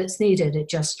absorb. When it's needed, it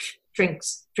just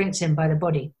drinks in by the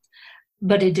body.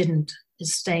 But it didn't. It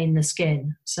stained the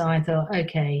skin. So I thought,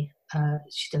 okay,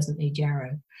 she doesn't need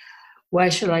yarrow.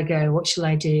 Where shall I go? What shall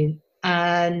I do?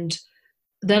 And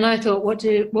then I thought, what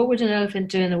would an elephant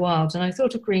do in the wild? And I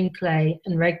thought of green clay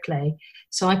and red clay.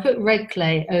 So I put red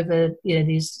clay over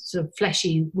these sort of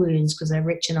fleshy wounds because they're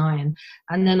rich in iron.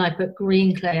 And then I put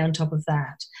green clay on top of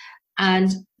that.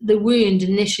 And the wound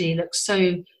initially looked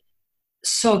so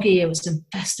soggy, it was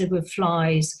infested with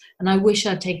flies. And I wish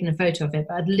I'd taken a photo of it,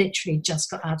 but I'd literally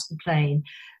just got out of the plane,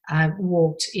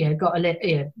 walked,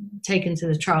 taken to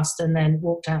the trust and then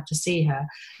walked out to see her.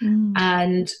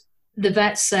 And the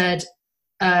vet said,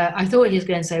 I thought he was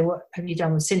going to say, "What have you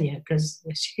done with Cinia?" Because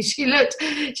she had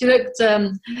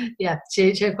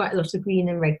quite a lot of green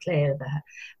and red clay over her.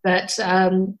 But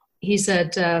he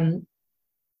said,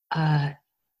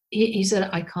 he said,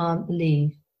 I can't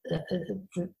believe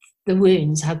the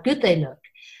wounds, how good they look,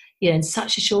 in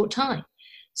such a short time.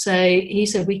 So he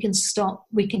said, we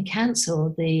can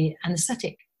cancel the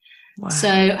anesthetic. Wow.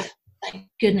 So thank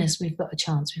goodness we've got a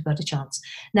chance.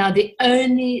 Now, the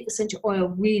only essential oil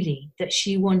really that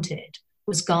she wanted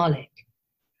was garlic.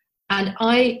 And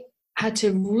I had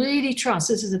to really trust,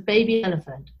 this is a baby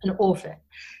elephant, an orphan,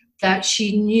 that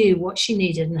she knew what she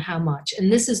needed and how much.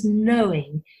 And this is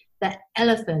knowing that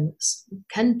elephants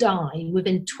can die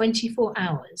within 24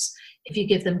 hours if you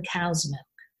give them cow's milk.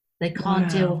 They can't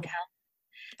deal with cow.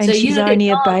 And so she's only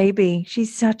a baby.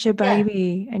 She's such a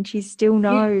baby, and she still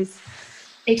knows.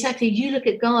 Exactly. You look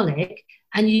at garlic,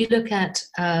 and you look at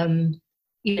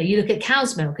you look at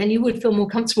cow's milk, and you would feel more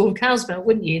comfortable with cow's milk,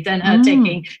 wouldn't you, than her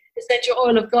taking essential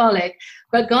oil of garlic.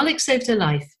 But garlic saved her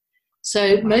life.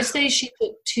 So most days she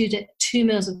took two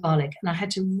meals of garlic, and I had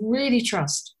to really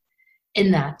trust in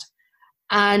that.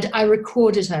 And I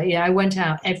recorded her. I went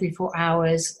out every 4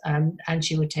 hours, and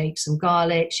she would take some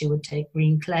garlic. She would take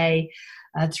green clay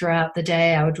throughout the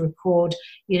day. I would record,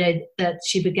 that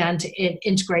she began to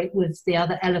integrate with the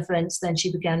other elephants. Then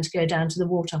she began to go down to the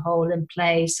water hole and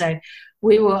play. So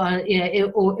we were on,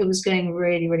 it was going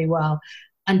really, really well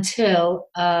until,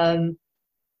 then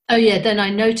I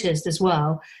noticed as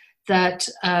well that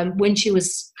when she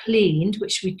was cleaned,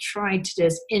 which we tried to do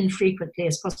as infrequently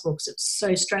as possible because it was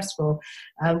so stressful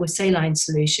with saline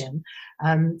solution,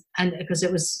 and because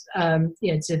it was,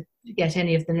 to get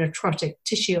any of the necrotic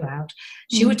tissue out,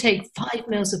 she would take 5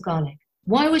 meals of garlic.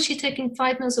 Why was she taking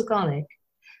 5 meals of garlic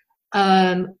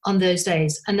on those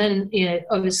days? And then,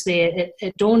 obviously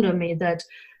it dawned on me that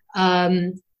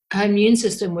her immune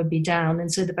system would be down,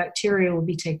 and so the bacteria would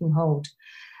be taking hold.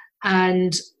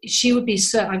 And she would be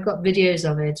I've got videos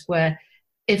of it where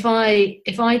if I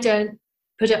don't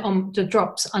put it on the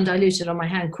drops undiluted on my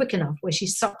hand quick enough, where she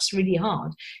sucks really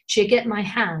hard, she'd get my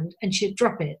hand and she'd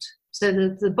drop it. So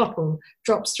the bottle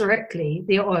drops directly,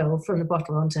 the oil from the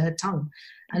bottle onto her tongue.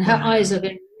 And her eyes are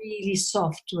getting really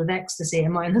soft with ecstasy,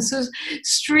 and mine was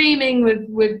streaming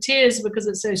with tears because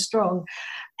it's so strong.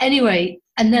 Anyway,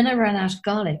 and then I ran out of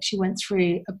garlic. She went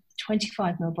through a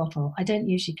 25 ml bottle. I don't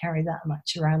usually carry that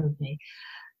much around with me.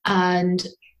 And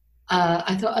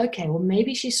I thought, okay, well,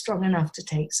 maybe she's strong enough to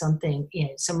take something,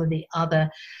 some of the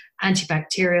other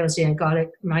antibacterials, garlic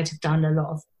might have done a lot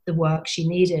of the work she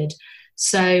needed.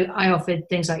 So I offered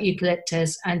things like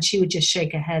eucalyptus, and she would just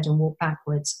shake her head and walk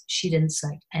backwards. She didn't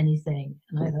select anything.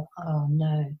 And I thought, oh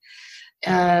no.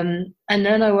 And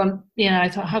then I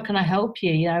thought, how can I help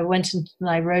you? I went into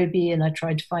Nairobi and I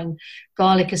tried to find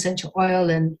garlic essential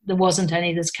oil, and there wasn't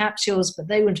any. There's capsules, but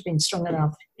they wouldn't have been strong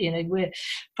enough. We're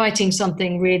fighting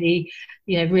something really,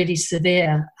 really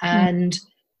severe. And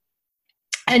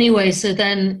anyway, so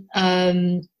then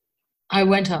I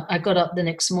got up the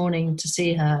next morning to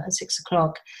see her at 6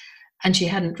 o'clock, and she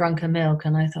hadn't drunk her milk.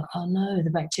 And I thought, oh no,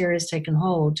 the bacteria's taken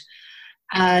hold.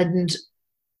 And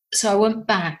so I went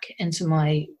back into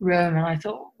my room and I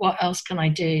thought, what else can I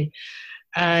do?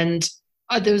 And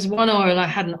there was one oil I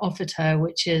hadn't offered her,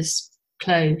 which is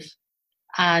clove.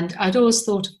 And I'd always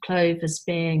thought of clove as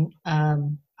being,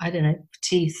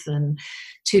 teeth and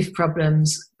tooth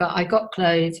problems. But I got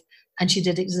clove, and she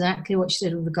did exactly what she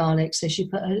did with the garlic. So she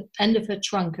put the end of her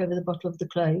trunk over the bottle of the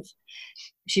clove.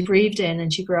 She breathed in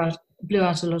and she blew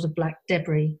out a lot of black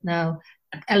debris. Now,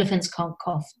 elephants can't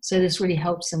cough, so this really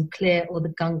helps them clear all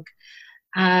the gunk.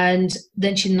 And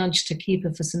then she nudged her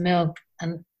keeper for some milk,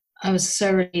 and I was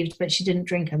so relieved, but she didn't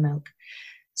drink her milk.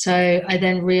 So I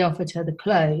then re-offered her the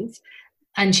clove,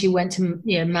 and she went to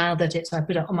mouth at it. So I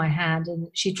put it on my hand, and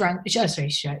she licked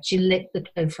the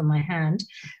clove from my hand.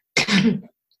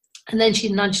 And then she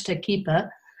nudged her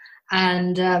keeper,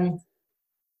 and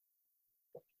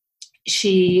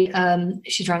she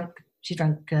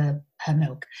drank her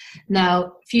milk. Now,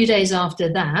 a few days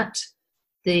after that,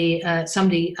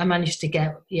 I managed to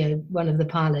get one of the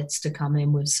pilots to come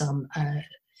in with some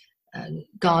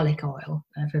garlic oil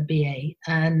for BA,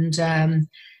 and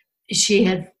she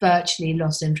had virtually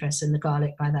lost interest in the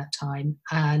garlic by that time,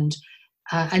 and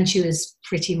she was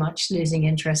pretty much losing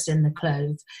interest in the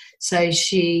clove. So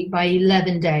she, by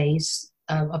 11 days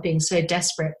of being so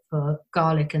desperate for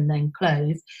garlic and then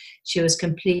clove, she was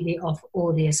completely off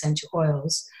all the essential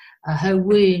oils. Her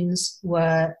wounds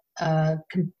were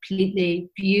completely,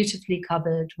 beautifully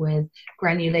covered with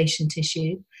granulation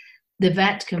tissue. The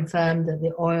vet confirmed that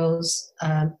the oils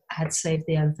had saved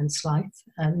the elephant's life,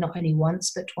 not only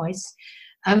once, but twice.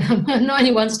 Not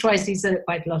only once, twice, he said it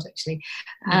quite a lot, actually.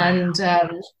 Wow.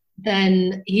 And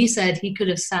then he said he could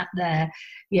have sat there,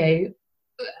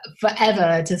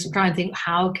 forever to try and think,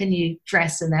 how can you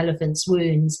dress an elephant's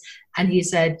wounds? And he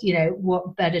said,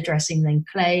 what better dressing than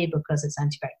clay, because it's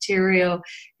antibacterial,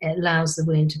 it allows the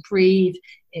wound to breathe,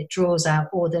 it draws out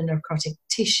all the necrotic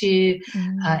tissue,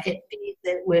 it feeds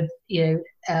it with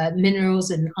minerals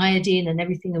and iodine and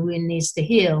everything the wound needs to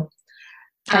heal.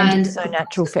 And it's so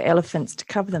natural for elephants to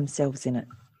cover themselves in it.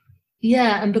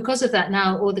 Yeah, and because of that,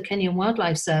 now all the Kenyan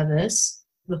Wildlife Service,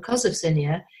 because of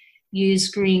Cinia, use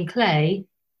green clay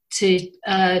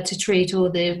to treat all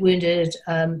the wounded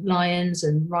lions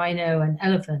and rhino and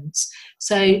elephants.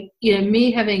 So,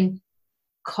 me having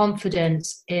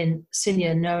confidence in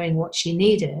Cinia knowing what she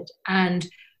needed, and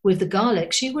with the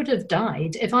garlic, she would have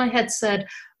died if I had said,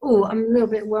 oh, I'm a little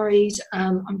bit worried,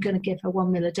 I'm going to give her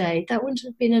 1 ml a day. That wouldn't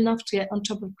have been enough to get on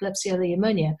top of Klebsiella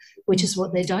pneumonia, which is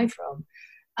what they die from.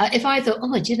 If I thought,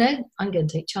 I'm going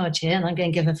to take charge here and I'm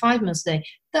going to give her 5 ml a day,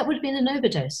 that would have been an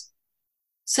overdose.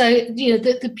 So,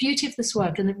 the beauty of this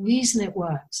work and the reason it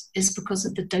works is because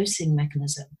of the dosing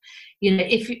mechanism.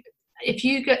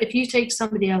 If you take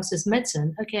somebody else's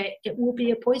medicine, okay, it will be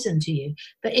a poison to you.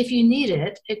 But if you need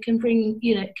it, it can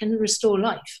it can restore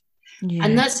life. Yeah.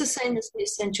 And that's the same as the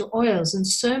essential oils. And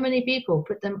so many people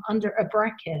put them under a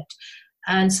bracket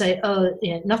and say,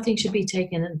 nothing should be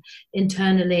taken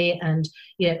internally and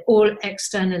all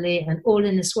externally and all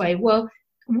in this way. Well,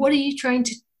 what are you trying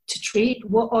to treat?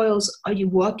 What oils are you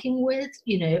working with?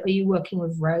 Are you working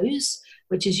with rose,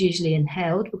 which is usually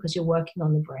inhaled because you're working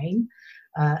on the brain?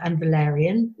 And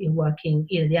valerian, you're working,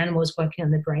 the animal is working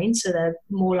on the brain, so they're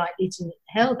more likely to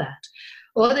inhale that.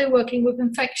 Or they're working with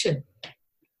infection,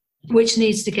 which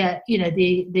needs to get,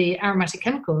 the aromatic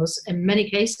chemicals in many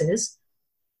cases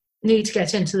need to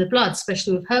get into the blood,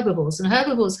 especially with herbivores. And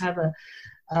herbivores have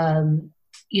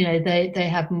they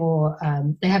have more,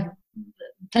 they have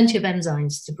plenty of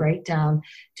enzymes to break down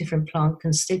different plant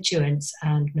constituents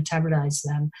and metabolize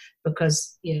them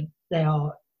because, they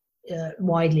are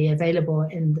widely available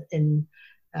in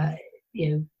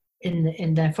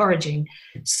their foraging.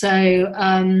 So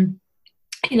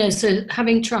so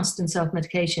having trust in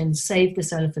self-medication saved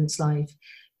this elephant's life,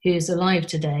 who's alive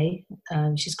today.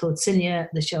 She's called Cinia,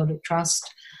 the Sheldrake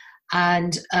Trust,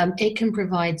 and it can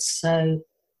provide so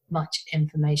much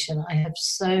information. I have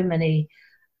so many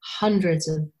hundreds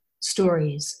of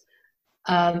stories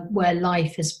where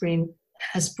life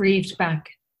has breathed back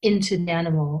into the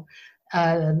animal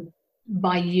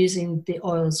by using the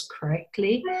oils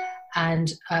correctly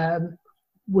and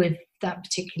with that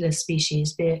particular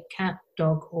species, be it cat,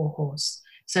 dog, or horse.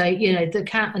 So, the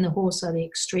cat and the horse are the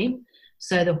extreme.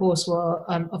 So the horse will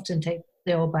often take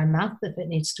the oil by mouth if it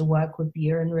needs to work with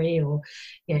urinary or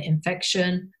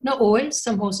infection. Not always.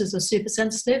 Some horses are super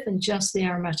sensitive and just the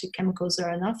aromatic chemicals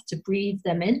are enough to breathe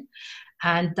them in.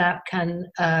 And that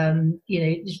can,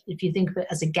 if you think of it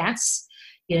as a gas,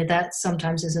 that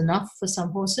sometimes is enough for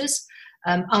some horses.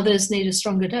 Others need a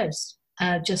stronger dose,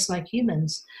 just like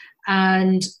humans.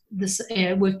 And this,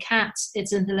 with cats,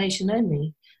 it's inhalation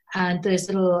only. And those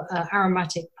little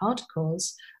aromatic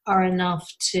particles are enough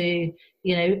to,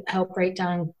 help break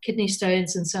down kidney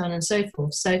stones and so on and so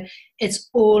forth. So it's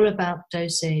all about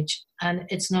dosage. And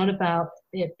it's not about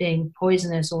it being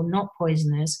poisonous or not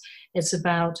poisonous. It's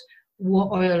about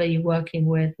what oil are you working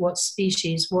with, what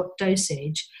species, what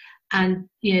dosage. And,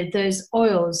 those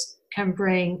oils can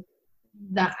bring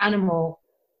that animal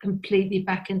completely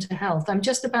back into health. I'm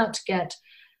just about to get,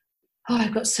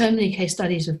 I've got so many case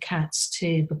studies with cats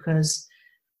too, because,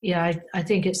 I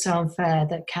think it's so unfair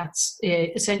that cats,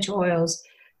 essential oils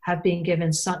have been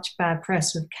given such bad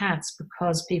press with cats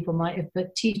because people might have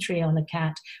put tea tree on a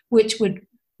cat, which would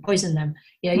poison them.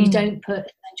 You don't put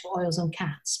essential oils on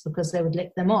cats because they would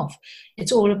lick them off.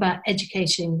 It's all about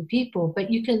educating the people,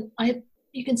 but you can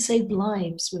save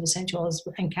lives with essential oils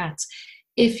and cats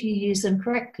if you use them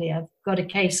correctly. I've got a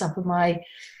case up on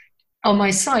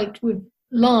my site with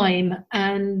Lyme,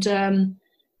 and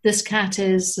this cat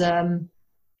is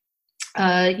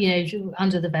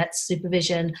under the vet's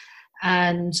supervision,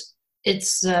 and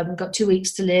it's got 2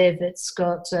 weeks to live. It's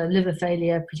got liver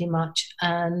failure pretty much,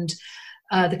 and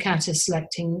the cat is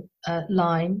selecting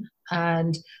Lyme,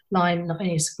 and Lyme not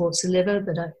only supports the liver,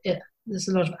 but there's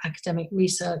a lot of academic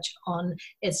research on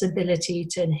its ability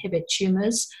to inhibit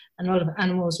tumours, and a lot of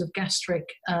animals with gastric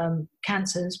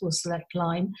cancers will select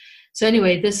Lyme. So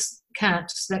anyway, this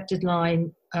cat selected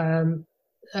Lyme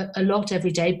a lot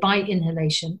every day by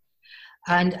inhalation.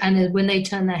 And when they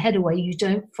turn their head away, you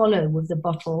don't follow with the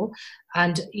bottle.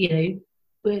 And, to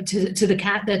the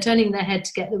cat, they're turning their head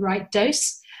to get the right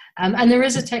dose. And there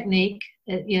is a technique,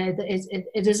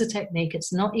 it is a technique.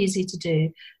 It's not easy to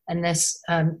do unless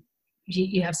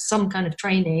you have some kind of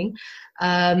training,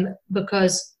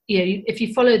 because if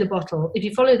you follow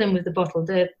them with the bottle,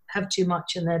 they have too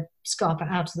much and they scarper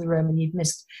out of the room, and you've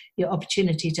missed your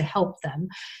opportunity to help them.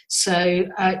 So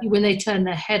when they turn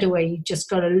their head away, you just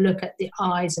got to look at the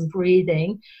eyes and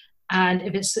breathing. And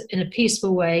if it's in a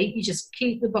peaceful way, you just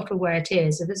keep the bottle where it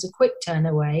is. If it's a quick turn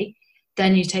away,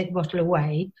 then you take the bottle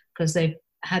away because they've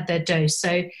had their dose.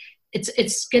 So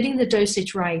it's getting the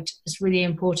dosage right is really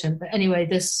important. But anyway,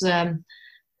 this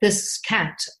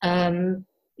cat,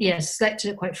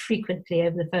 selected it quite frequently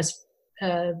over the first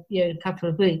couple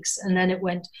of weeks, and then it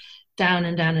went down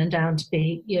and down and down to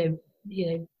be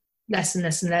less and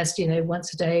less and less,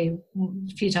 once a day,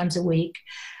 a few times a week.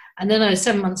 And then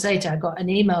 7 months later, I got an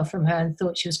email from her and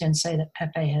thought she was going to say that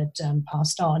Pepe had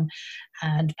passed on.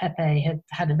 And Pepe had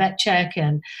had a vet check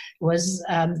and was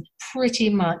pretty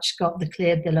much got the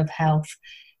clear bill of health.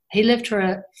 He lived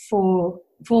for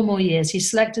four more years. He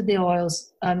selected the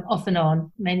oils off and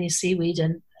on, mainly seaweed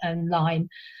and lime,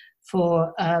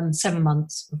 for 7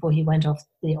 months before he went off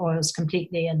the oils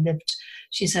completely and lived,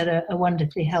 she said, a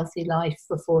wonderfully healthy life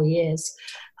for 4 years.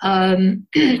 Wow.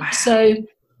 So,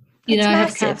 That's I have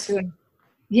massive. cats who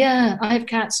I have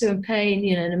cats who are in pain.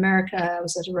 In America, I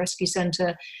was at a rescue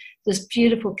center. This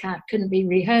beautiful cat couldn't be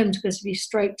rehomed because if he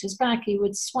stroked his back, he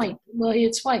would swipe. Well, he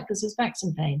would swipe because his back's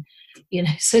in pain.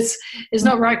 So it's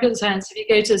not rocket science. If you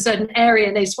go to a certain area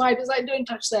and they swipe, it's like, don't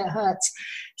touch there, it hurts.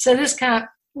 So this cat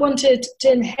wanted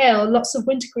to inhale lots of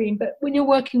wintergreen, but when you're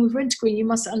working with wintergreen, you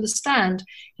must understand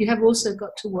you have also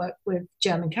got to work with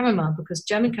German chamomile, because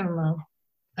German chamomile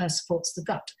supports the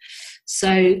gut.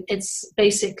 So it's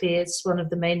one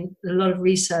of a lot of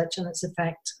research on its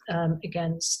effect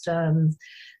against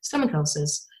stomach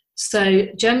ulcers. So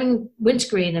German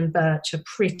wintergreen and birch are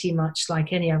pretty much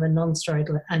like any other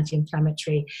non-steroidal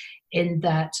anti-inflammatory in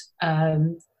that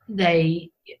they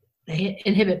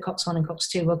inhibit COX-1 and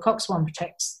COX-2. Well, COX-1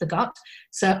 protects the gut,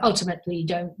 so ultimately you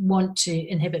don't want to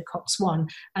inhibit COX-1,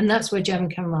 and that's where German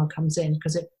chamomile comes in,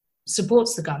 because it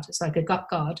supports the gut. It's like a gut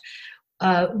guard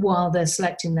while they're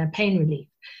selecting their pain relief.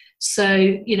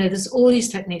 So, there's all these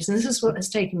techniques, and this is what has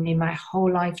taken me my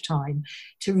whole lifetime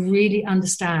to really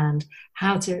understand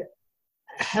how to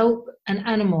help an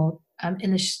animal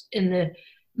in the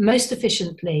most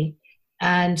efficiently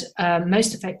and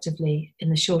most effectively in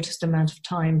the shortest amount of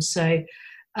time. So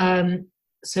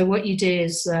what you do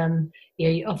is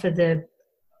you offer the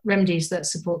remedies that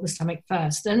support the stomach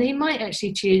first, and he might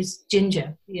actually choose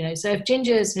ginger. So if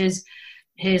ginger is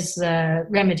his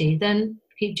remedy, then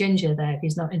keep ginger there if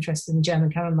he's not interested in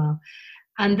German chamomile.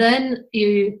 And then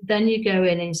you go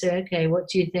in and you say, okay, what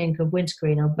do you think of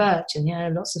wintergreen or birch?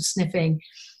 And lots of sniffing.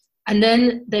 And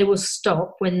then they will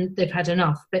stop when they've had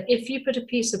enough. But if you put a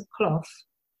piece of cloth,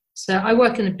 so I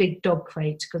work in a big dog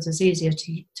crate because it's easier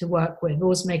to work with,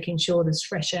 always making sure there's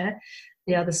fresh air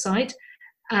the other side,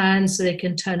 and so they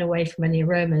can turn away from any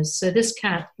aromas. So this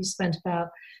cat, he spent about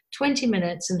 20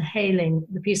 minutes inhaling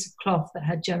the piece of cloth that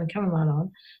had German chamomile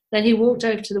on. Then he walked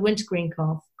over to the wintergreen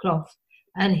cloth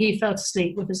and he fell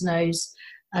asleep with his nose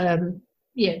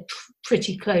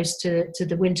pretty close to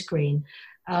the wintergreen.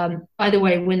 By the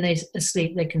way, when they're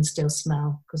asleep, they can still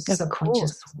smell because the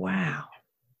subconscious. Wow.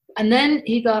 And then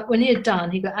when he had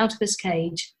done, he got out of his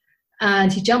cage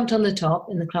and he jumped on the top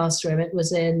in the classroom. It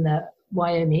was in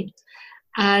Wyoming.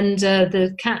 And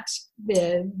the cat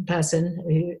person,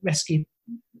 who rescued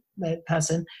the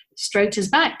person, stroked his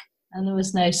back and there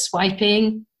was no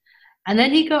swiping. And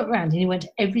then he got around and he went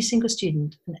to every single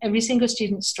student, and every single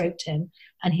student stroked him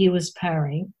and he was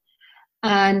purring.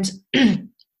 And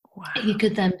wow. He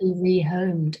could then be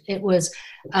rehomed. It was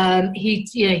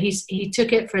he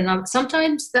took it for another.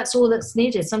 Sometimes that's all that's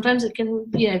needed. Sometimes it can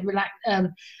relax,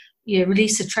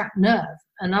 release a trapped nerve,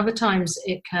 and other times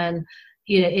it can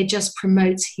it just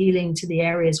promotes healing to the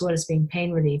area as well as being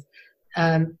pain relief.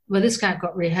 Well, this cat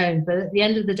got rehomed, but at the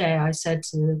end of the day, I said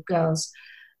to the girls,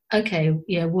 "Okay,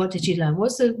 what did you learn?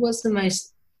 What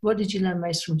did you learn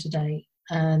most from today?"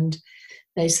 And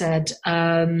they said.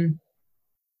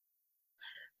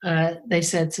 That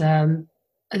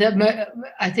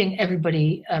I think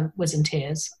everybody was in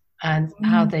tears, and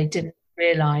how they didn't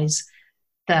realize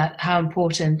how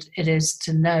important it is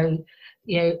to know,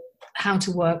 how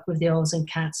to work with the oils in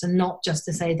cats, and not just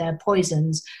to say they're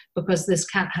poisons, because this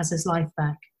cat has his life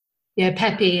back.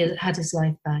 Pepe had his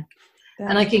life back.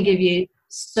 And I can give you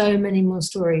so many more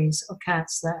stories of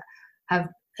cats that have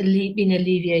been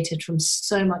alleviated from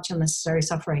so much unnecessary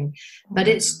suffering. But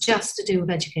it's just to do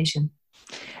with education.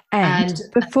 And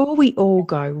before we all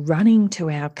go running to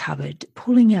our cupboard,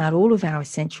 pulling out all of our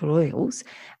essential oils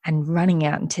and running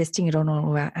out and testing it on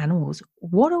all of our animals,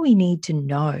 what do we need to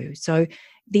know? So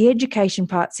the education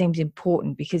part seems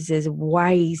important because there's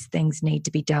ways things need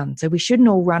to be done. So we shouldn't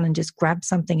all run and just grab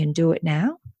something and do it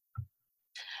now?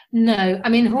 No, I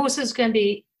mean, horses can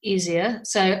be easier.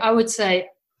 So I would say,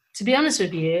 to be honest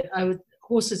with you,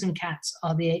 horses and cats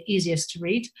are the easiest to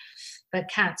read, but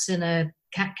cats in a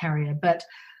cat carrier. But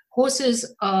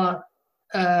horses are,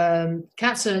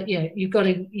 cats are, you've got,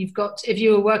 if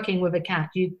you were working with a cat,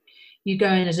 you go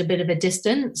in at a bit of a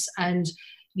distance, and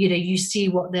you see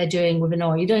what they're doing with an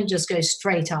oil. You don't just go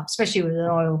straight up, especially with an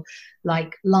oil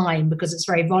like lime, because it's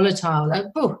very volatile. Like,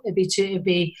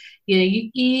 you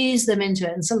ease them into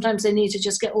it. And sometimes they need to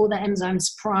just get all the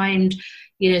enzymes primed,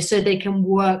 so they can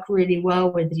work really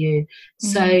well with you.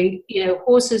 So,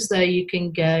 horses, though, you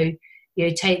can go,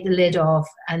 take the lid off,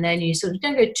 and then you sort of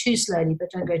don't go too slowly, but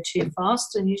don't go too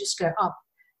fast. And you just go up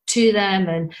to them,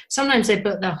 and sometimes they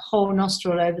put the whole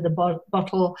nostril over the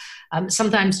bottle.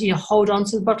 Sometimes you hold on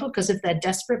to the bottle, because if they're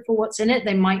desperate for what's in it,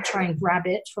 they might try and grab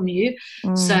it from you.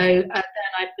 So then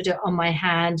I put it on my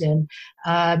hand, and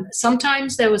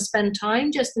sometimes they will spend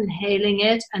time just inhaling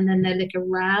it, and then they lick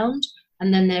around,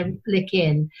 and then they lick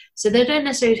in. So they don't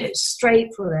necessarily go straight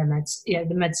for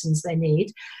the medicines they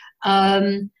need.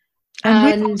 And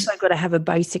we've also got to have a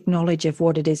basic knowledge of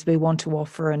what it is we want to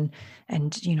offer, and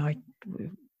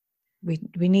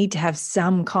we need to have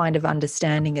some kind of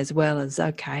understanding as well as,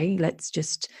 okay, let's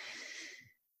just...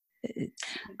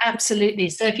 Absolutely.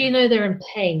 So if they're in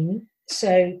pain,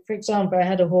 so for example, I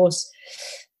had a horse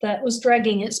that was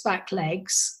dragging its back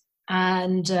legs,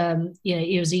 and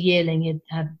he was a yearling.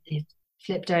 He'd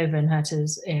flipped over and had to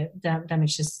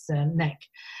damage his neck,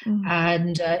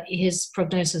 and his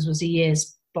prognosis was a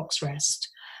year's box rest,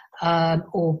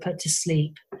 or put to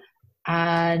sleep.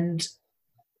 And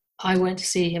I went to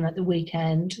see him at the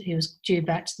weekend. He was due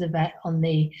back to the vet on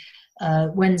the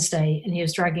Wednesday, and he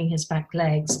was dragging his back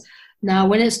legs. Now,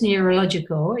 when it's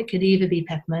neurological, it could either be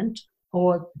peppermint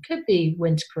or it could be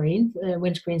wintergreen.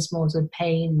 Wintergreen's more sort of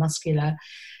pain, muscular.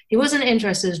 He wasn't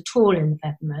interested at all in the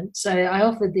peppermint, so I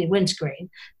offered the wintergreen.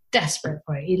 Desperate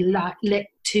for it. He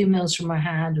licked 2 mils from my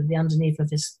hand, or the underneath of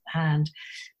his hand.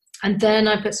 And then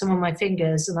I put some on my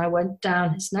fingers, and I went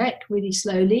down his neck really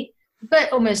slowly,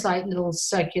 but almost like little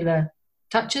circular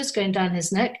touches going down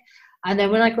his neck. And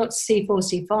then when I got to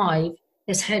C4, C5,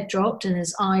 his head dropped and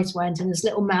his eyes went and his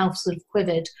little mouth sort of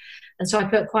quivered. And so I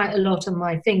put quite a lot on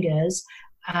my fingers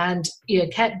and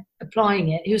kept applying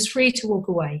it. He was free to walk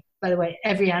away. By the way,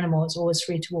 every animal is always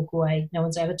free to walk away. No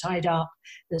one's ever tied up.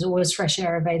 There's always fresh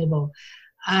air available.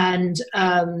 And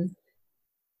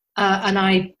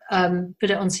I put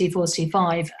it on C4,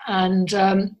 C5,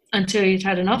 and until he'd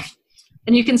had enough.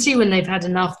 And you can see when they've had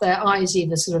enough, their eyes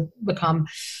either sort of become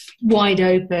wide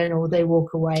open or they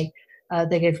walk away.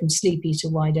 They go from sleepy to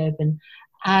wide open.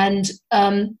 And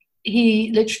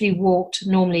he literally walked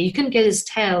normally. You couldn't get his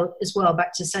tail as well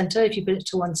back to center. If you put it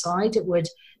to one side, it would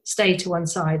stay to one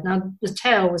side. Now, the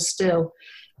tail was still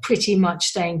pretty much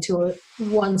staying to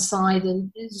one side,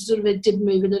 and it did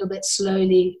move a little bit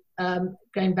slowly,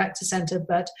 going back to center,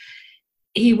 but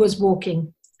he was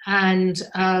walking and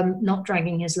not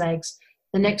dragging his legs.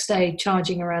 The next day,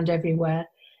 charging around everywhere.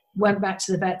 Went back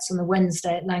to the vets on the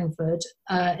Wednesday at Langford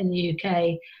in the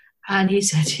UK, and he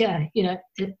said,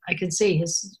 I can see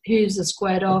his hooves are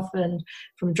squared off and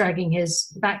from dragging his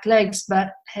back legs,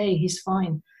 but hey, he's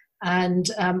fine. And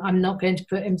I'm not going to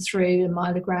put him through a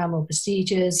myelogram or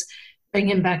procedures, bring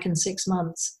him back in 6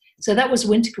 months. So that was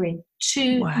wintergreen.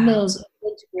 2 mils of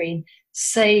wintergreen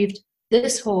saved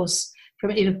this horse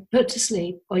from either put to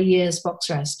sleep or a year's box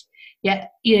rest. Yeah,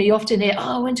 you often hear,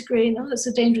 wintergreen, it's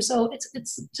a dangerous.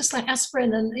 It's just like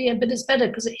aspirin, and but it's better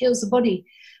because it heals the body.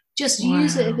 Just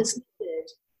use it if it's needed.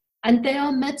 And they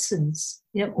are medicines.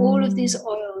 All of these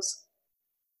oils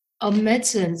are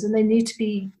medicines, and they need to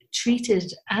be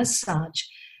treated as such.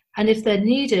 And if they're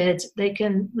needed, they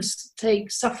can take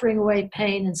suffering away,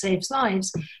 pain, and save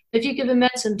lives. If you give a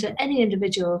medicine to any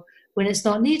individual when it's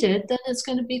not needed, then it's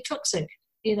going to be toxic.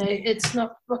 It's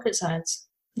not rocket science.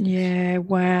 Yeah,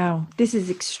 wow. This is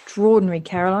extraordinary,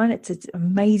 Caroline. It's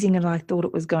amazing, and I thought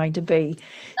it was going to be.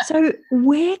 So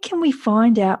where can we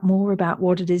find out more about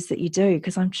what it is that you do?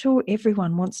 Because I'm sure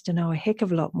everyone wants to know a heck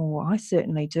of a lot more. I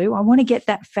certainly do. I want to get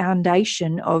that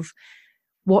foundation of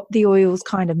what the oils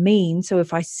kind of mean. So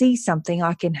if I see something,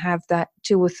 I can have that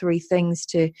 2 or 3 things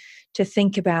to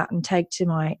think about and take to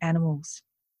my animals.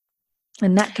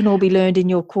 And that can all be learned in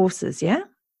your courses, yeah?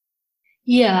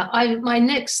 Yeah, I'm going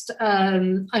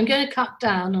to cut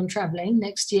down on traveling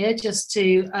next year just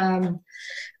to,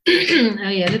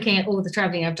 looking at all the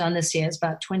traveling I've done this year, it's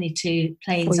about 22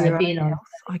 planes I've been on.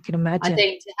 I can imagine. I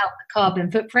think to help the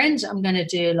carbon footprint, I'm going to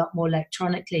do a lot more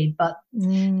electronically, but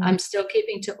I'm still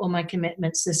keeping to all my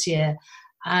commitments this year.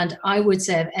 And I would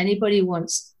say if anybody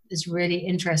is really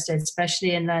interested,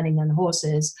 especially in learning on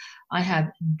horses, I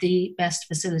have the best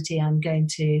facility I'm going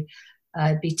to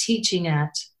be teaching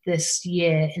at this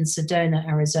year in Sedona,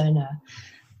 Arizona.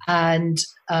 And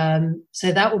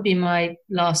so that will be my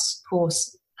last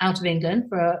course out of England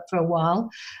for a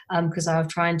while, because I'll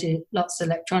try and do lots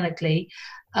electronically.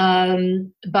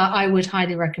 But I would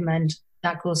highly recommend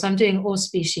that course. I'm doing all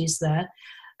species there.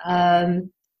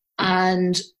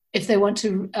 And if they want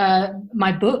to,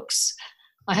 my books,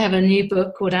 I have a new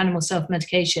book called Animal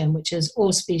Self-Medication, which is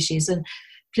all species. And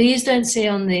please don't see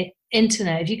on the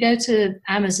internet, if you go to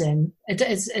Amazon, it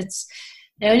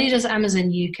only does Amazon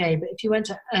UK, but if you went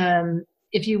to,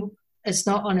 it's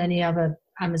not on any other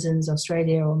Amazons,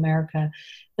 Australia or America,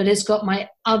 but it's got my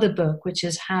other book, which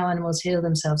is How Animals Heal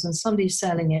Themselves, and somebody's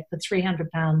selling it for £300.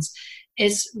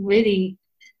 It's really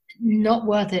not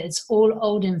worth it. It's all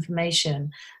old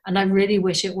information, and I really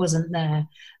wish it wasn't there.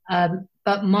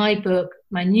 But my book,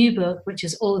 my new book, which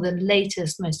is all the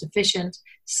latest, most efficient,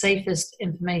 safest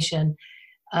information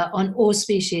on all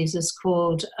species, is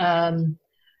called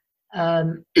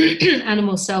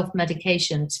Animal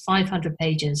Self-Medication. It's 500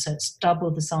 pages, so it's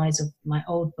double the size of my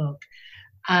old book.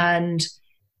 And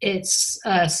it's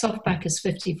softback is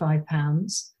 £55,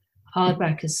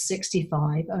 hardback is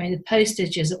 £65. I mean, the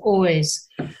postage is always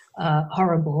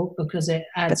horrible because it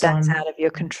adds on. But that's out of your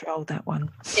control, that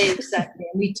one. Exactly.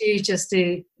 And we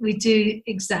do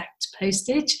exact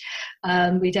postage.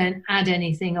 We don't add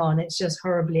anything on. It's just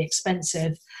horribly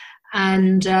expensive.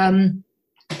 And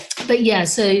but yeah,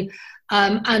 so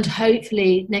and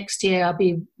hopefully next year I'll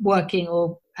be working,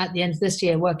 or at the end of this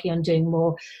year, working on doing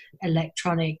more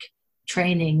electronic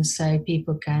training so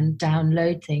people can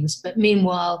download things. But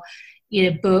meanwhile,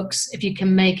 books, if you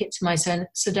can make it to my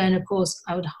Sedona course,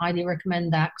 I would highly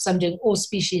recommend that, because I'm doing all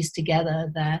species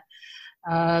together there.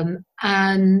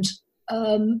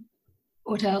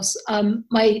 What else?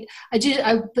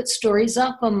 I put stories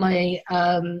up on my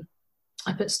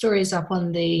I put stories up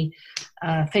on the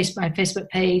my Facebook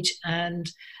page and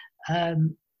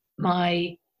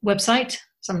my website.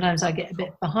 Sometimes I get a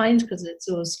bit behind because it's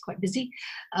always quite busy.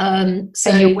 So and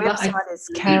your website is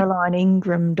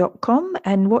carolyneingram.com.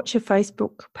 And what's your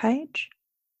Facebook page?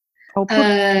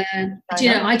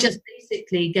 I just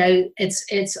basically go,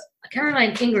 it's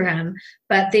Caroline Ingraham,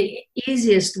 but the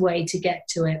easiest way to get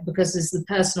to it, because there's the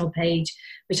personal page,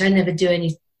 which I never do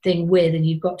anything with, and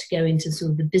you've got to go into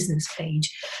sort of the business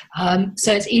page.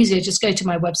 So it's easier, just go to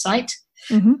my website,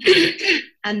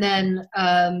 and then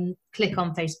click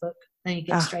on Facebook. Then you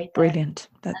get straight there. Brilliant.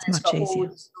 That's much easier. All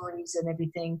the stories and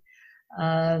everything.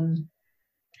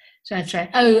 So I try.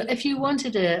 If you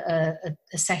wanted a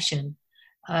session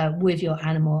with your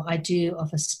animal, I do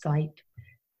offer Skype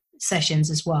sessions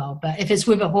as well. But if it's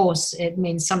with a horse, it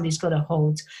means somebody's got to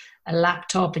hold a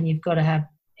laptop and you've got to have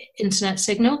internet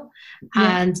signal,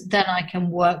 and then I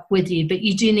can work with you. But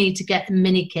you do need to get a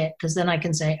mini kit, because then I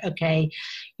can say, okay,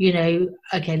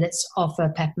 let's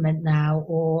offer peppermint now,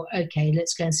 or okay,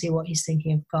 let's go and see what he's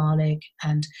thinking of garlic.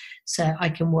 And so I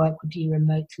can work with you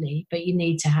remotely, but you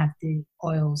need to have the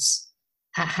oils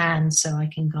at hand so I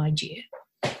can guide you.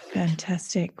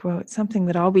 Fantastic. Well, it's something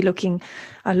that I'll be looking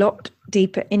a lot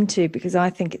deeper into, because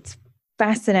I think it's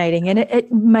fascinating and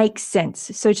it makes sense.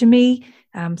 So to me,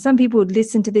 some people would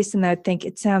listen to this and they'd think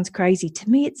it sounds crazy. To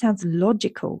me, it sounds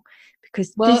logical,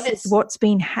 because this is what's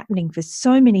been happening for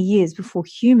so many years before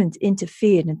humans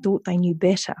interfered and thought they knew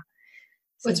better.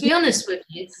 So well, to be honest with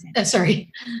you,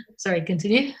 sorry,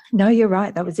 continue. No, you're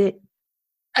right. That was it.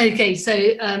 Okay, so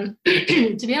to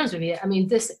be honest with you, I mean,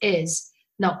 this is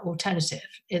not alternative.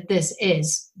 This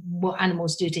is what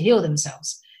animals do to heal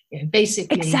themselves.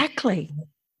 Basically, exactly.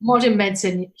 Modern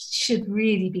medicine should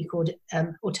really be called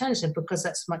alternative, because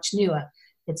that's much newer.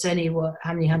 It's only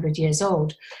how many 100 years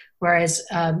old, whereas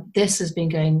this has been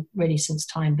going really since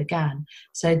time began.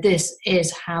 So this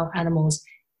is how animals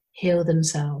heal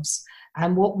themselves.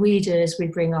 And what we do is we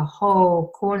bring a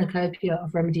whole cornucopia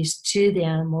of remedies to the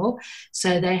animal,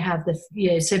 so they have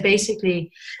so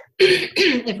basically,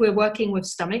 if we're working with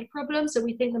stomach problems that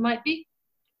we think there might be,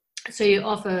 so you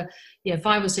offer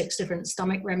 5 or 6 different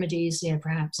stomach remedies.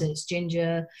 Perhaps it's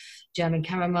ginger, German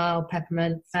chamomile,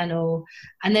 peppermint, fennel,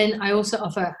 and then I also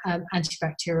offer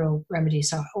antibacterial remedies.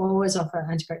 So I always offer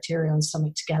antibacterial and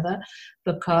stomach together,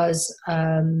 because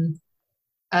often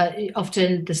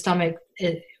the stomach,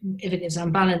 if it is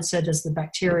unbalanced, so does the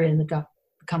bacteria in the gut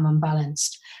become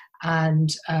unbalanced, and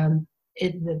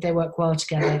they work well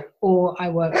together. Or I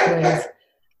work with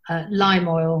lime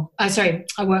oil. I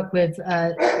work with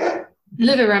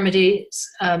liver remedies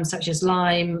such as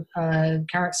lime,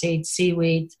 carrot seed,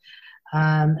 seaweed,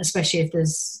 especially if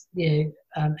there's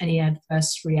any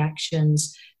adverse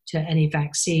reactions to any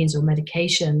vaccines or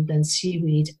medication. Then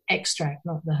seaweed extract,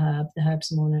 not the herb. The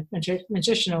herb's more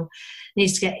medicinal,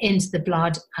 needs to get into the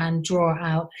blood and draw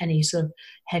out any sort of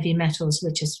heavy metals,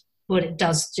 which is what it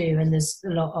does do. And there's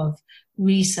a lot of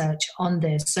research on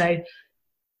this. So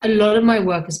A lot of my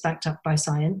work is backed up by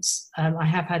science. I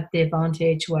have had the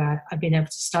advantage where I've been able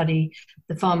to study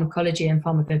the pharmacology and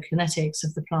pharmacokinetics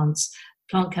of the plant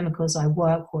chemicals I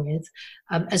work with,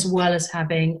 as well as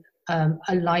having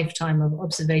a lifetime of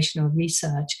observational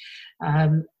research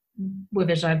with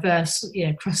a diverse,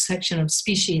 cross-section of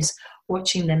species,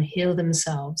 watching them heal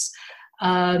themselves.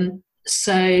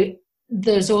 So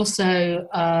there's also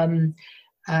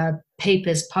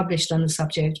papers published on the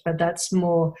subject, but that's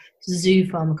more zoo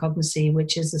pharmacognosy,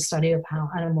 which is the study of how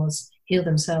animals heal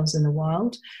themselves in the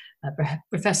wild.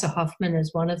 Professor Hoffman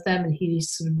is one of them, and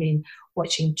he's sort of been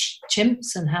watching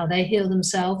chimps and how they heal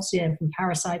themselves, from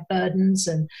parasite burdens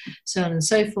and so on and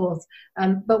so forth.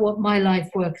 But what my life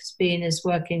work has been is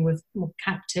working with more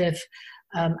captive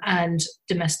and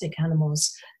domestic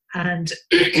animals, and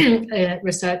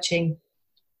researching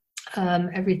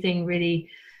everything really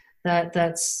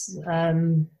that's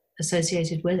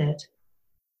associated with it.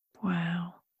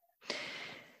 Wow.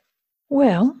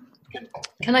 Well,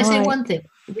 can I say one thing?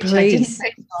 Please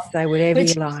say whatever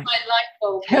you like.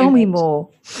 Tell me more.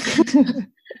 And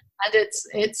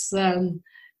it's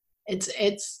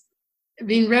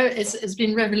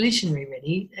been revolutionary,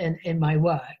 really, in my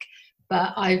work.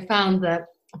 But I found that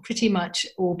pretty much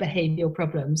all behavioural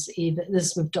problems, even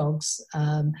this with dogs,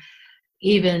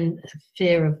 even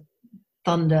fear of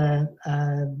thunder,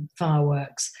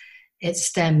 fireworks, it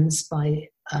stems by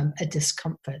a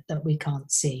discomfort that we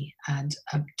can't see. And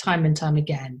time and time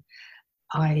again,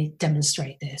 I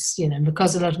demonstrate this,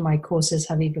 because a lot of my courses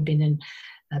have either been in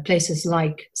places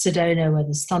like Sedona, where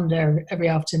there's thunder every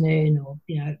afternoon, or,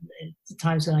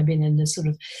 times when I've been in the sort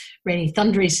of rainy,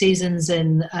 thundery seasons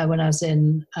when I was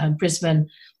in Brisbane.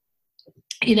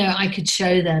 I could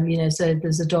show them, so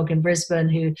there's a dog in Brisbane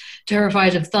who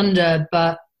terrified of thunder,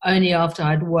 but only after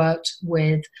I'd worked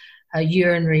with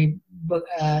urinary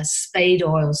spade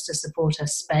oils to support her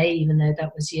spay, even though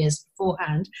that was years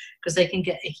beforehand, because they can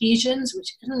get adhesions,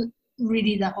 which isn't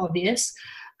really that obvious,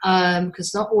 because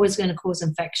it's not always going to cause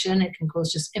infection. It can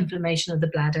cause just inflammation of the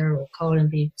bladder or colon and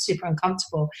be super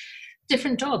uncomfortable.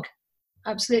 Different dog,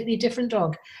 absolutely different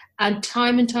dog. And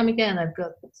time again, I've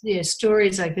got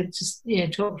stories. I could just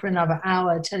talk for another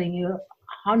hour, telling you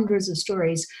hundreds of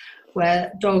stories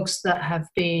where dogs that have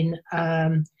been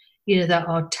that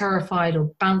are terrified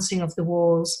or bouncing off the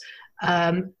walls,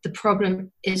 the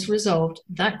problem is resolved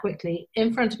that quickly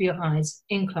in front of your eyes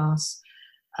in class,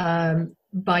 by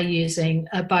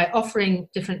offering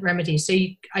different remedies. So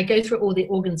I go through all the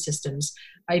organ systems.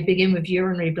 I begin with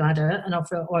urinary bladder and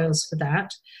offer oils for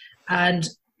that, and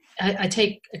I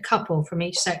take a couple from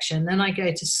each section. Then I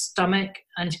go to stomach,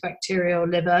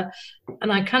 antibacterial, liver,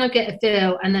 and I kind of get a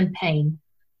feel, and then pain.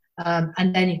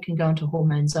 And then you can go on to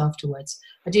hormones afterwards.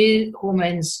 I do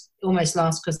hormones almost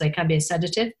last because they can be a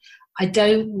sedative. I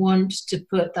don't want to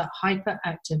put that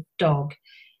hyperactive dog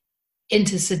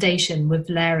into sedation with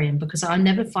valerian, because I'll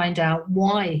never find out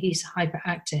why he's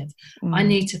hyperactive. I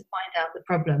need to find out the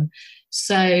problem.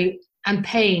 So, and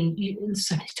pain,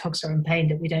 so many dogs are in pain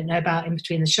that we don't know about, in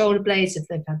between the shoulder blades, if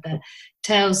they've had their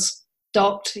tails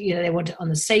docked, they want it on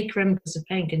the sacrum because the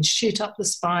pain can shoot up the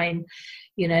spine.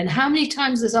 And how many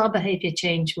times does our behavior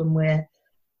change when we're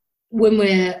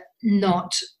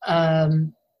not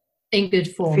in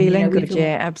good form? Feeling good,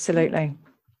 yeah, absolutely.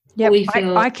 Yeah,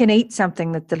 I can eat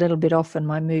something that's a little bit off and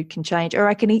my mood can change, or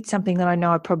I can eat something that I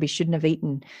know I probably shouldn't have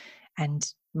eaten and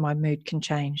my mood can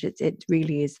change. It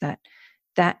really is that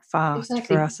fast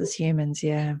for us as humans,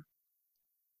 yeah.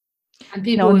 And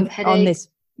people with headaches.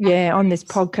 On this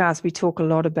podcast, we talk a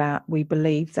lot about, we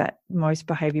believe that most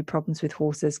behaviour problems with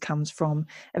horses comes from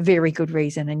a very good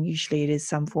reason, and usually it is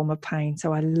some form of pain.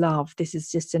 So I love, this is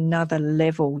just another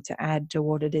level to add to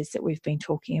what it is that we've been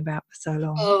talking about for so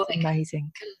long. It's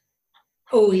amazing.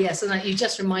 Oh, yes. And you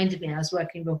just reminded me, I was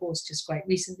working with a horse just quite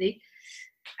recently,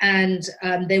 and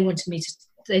they wanted me to,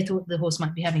 they thought the horse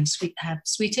might be having sweet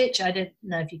itch. I don't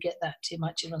know if you get that too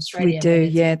much in Australia. We do,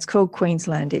 yeah. It's called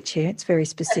Queensland itch here. It's very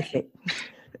specific.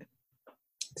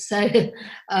 So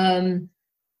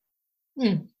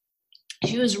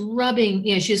she was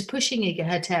rubbing, she was pushing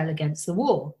her tail against the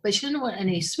wall, but she didn't want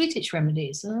any sweet itch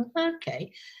remedies.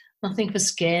 Okay, nothing for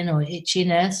skin or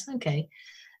itchiness. Okay.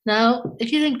 Now,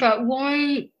 if you think about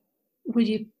why would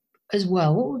you as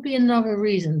well, what would be another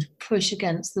reason to push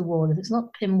against the wall if it's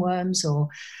not pinworms or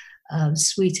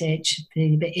sweet itch,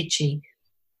 being a bit itchy?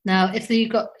 Now, if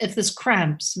there's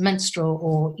cramps, menstrual,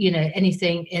 or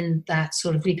anything in that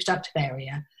sort of reproductive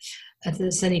area, if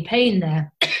there's any pain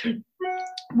there,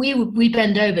 we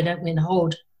bend over, don't we, and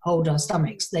hold our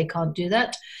stomachs. They can't do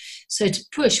that, so to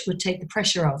push would take the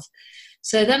pressure off.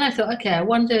 So then I thought, okay, I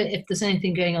wonder if there's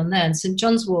anything going on there. And St.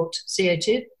 John's wort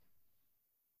CO2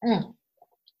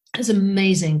 is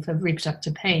amazing for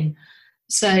reproductive pain.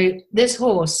 So this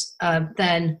horse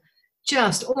then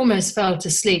just almost fell to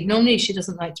sleep. Normally she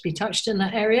doesn't like to be touched in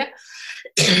that area.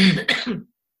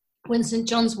 When St.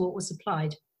 John's wort was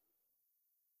applied.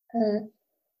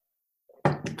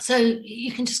 So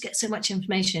you can just get so much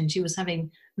information. She was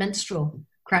having menstrual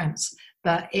cramps,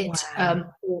 but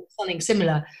or something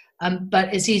similar.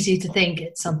 But it's easy to think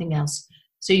it's something else.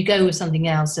 So you go with something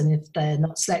else, and if they're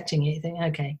not selecting it, you think,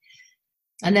 okay.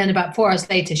 And then about 4 hours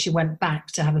later, she went back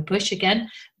to have a push again,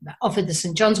 offered the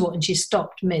St. John's wort, and she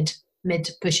stopped mid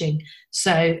pushing.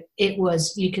 So it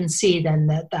was, you can see then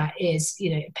that is,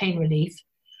 pain relief.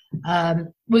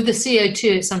 With the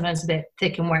CO2, it's sometimes a bit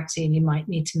thick and waxy, and you might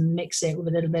need to mix it with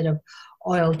a little bit of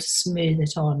oil to smooth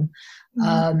it on.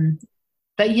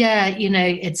 But yeah,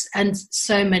 it's, and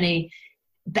so many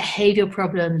behavioral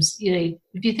problems. If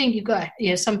you think you've got,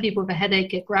 some people with a headache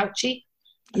get grouchy.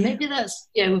 Yeah. Maybe that's,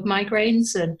 with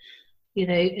migraines, and,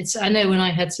 it's, I know when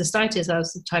I had cystitis, I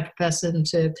was the type of person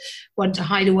to want to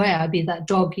hide away. I'd be that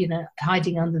dog,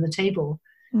 hiding under the table.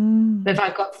 But if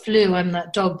I've got flu, I'm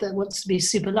that dog that wants to be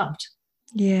super loved.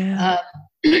 Yeah.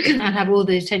 And have all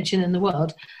the attention in the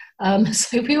world.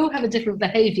 So we all have a different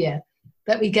behavior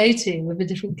that we go to with a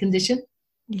different condition.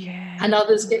 Yeah. And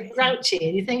others get grouchy,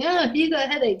 and you think, oh, you got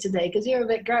a headache today because you're a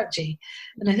bit grouchy.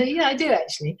 And I think, yeah, I do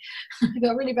actually. I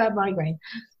got a really bad migraine.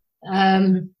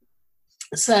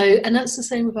 So, and that's the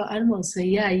same about animals. So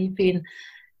yeah, you've been,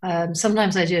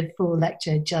 sometimes I do a full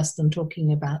lecture just on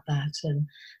talking about that,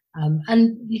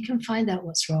 and you can find out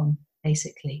what's wrong,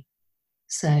 basically.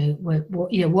 So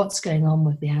what's going on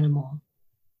with the animal.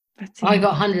 I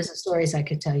got hundreds of stories I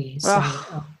could tell you. So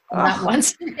that one,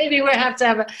 so maybe we'll have to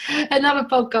have another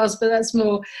podcast, but that's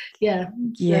more, yeah.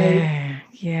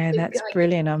 Yeah, that's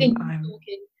brilliant. I'm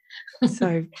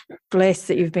so blessed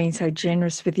that you've been so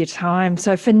generous with your time.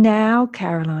 So for now,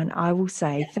 Caroline, I will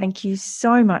say thank you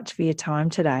so much for your time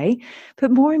today.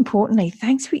 But more importantly,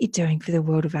 thanks for what you're doing for the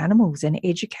world of animals and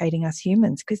educating us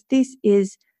humans, because this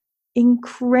is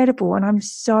incredible. And I'm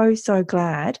so, so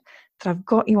glad that I've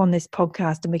got you on this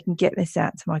podcast and we can get this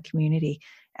out to my community,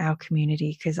 our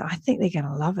community, because I think they're going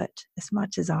to love it as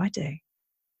much as I do.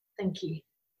 Thank you.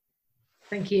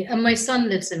 Thank you. And my son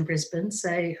lives in Brisbane, so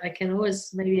I can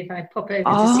always, maybe if I pop over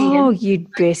to see him. Oh, you'd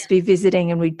best be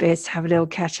visiting, and we'd best have a little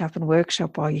catch up and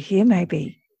workshop while you're here,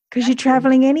 maybe, because you're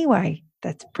traveling anyway.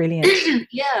 That's brilliant.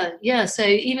 Yeah. So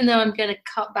even though I'm going to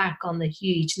cut back on the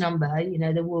huge number,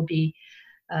 there will be,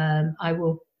 I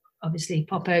will obviously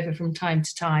pop over from time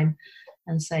to time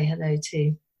and say hello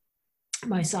to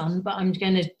my son. But I'm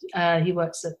going to, he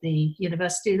works at the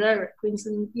university there at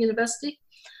Queensland University.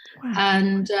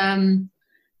 Wow.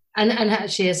 And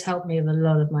actually has helped me with a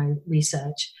lot of my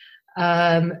research.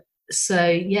 So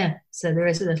there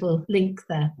is a little link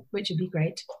there, which would be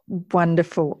great.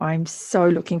 Wonderful. I'm so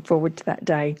looking forward to that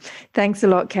day. Thanks a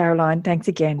lot, Caroline. Thanks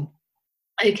again.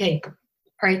 Okay.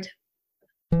 All right.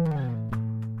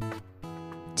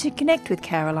 To connect with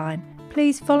Caroline,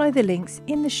 please follow the links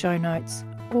in the show notes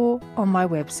or on my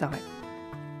website.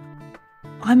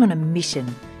 I'm on a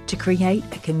mission to create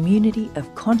a community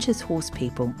of conscious horse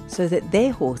people so that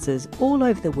their horses all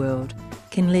over the world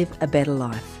can live a better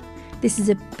life. This is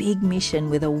a big mission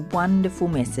with a wonderful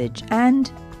message, and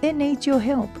it needs your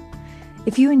help.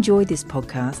 If you enjoy this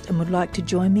podcast and would like to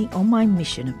join me on my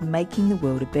mission of making the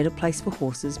world a better place for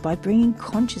horses by bringing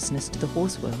consciousness to the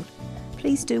horse world,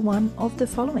 please do one of the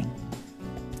following.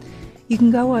 You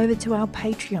can go over to our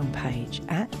Patreon page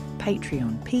at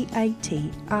Patreon,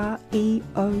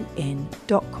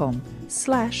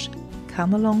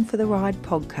 patreon.com/Come Along for the Ride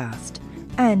podcast,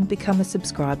 and become a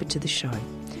subscriber to the show.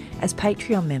 As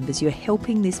Patreon members, you're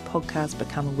helping this podcast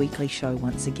become a weekly show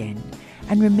once again.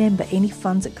 And remember, any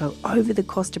funds that go over the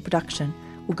cost of production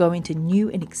will go into new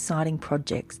and exciting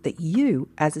projects that you,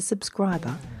 as a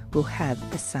subscriber, will have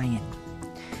a say in.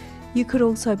 You could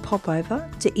also pop over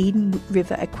to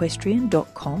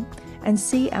EdenRiverEquestrian.com and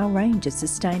see our range of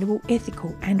sustainable,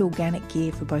 ethical and organic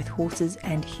gear for both horses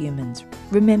and humans.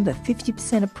 Remember,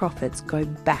 50% of profits go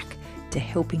back to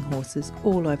helping horses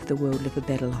all over the world live a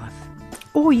better life.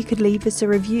 Or you could leave us a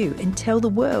review and tell the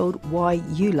world why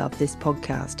you love this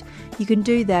podcast. You can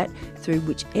do that through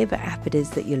whichever app it is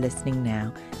that you're listening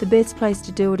now. The best place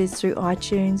to do it is through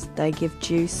iTunes. They give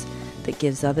juice that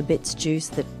gives other bits juice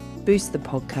that boost the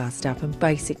podcast up, and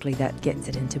basically that gets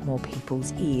it into more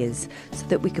people's ears so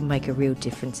that we can make a real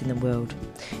difference in the world.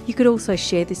 You could also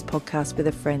share this podcast with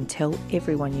a friend, tell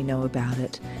everyone you know about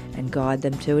it, and guide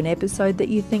them to an episode that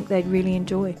you think they'd really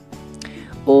enjoy.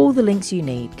 All the links you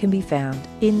need can be found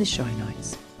in the show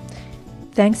notes.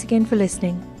 Thanks again for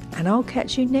listening, and I'll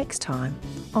catch you next time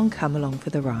on Come Along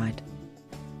for the Ride.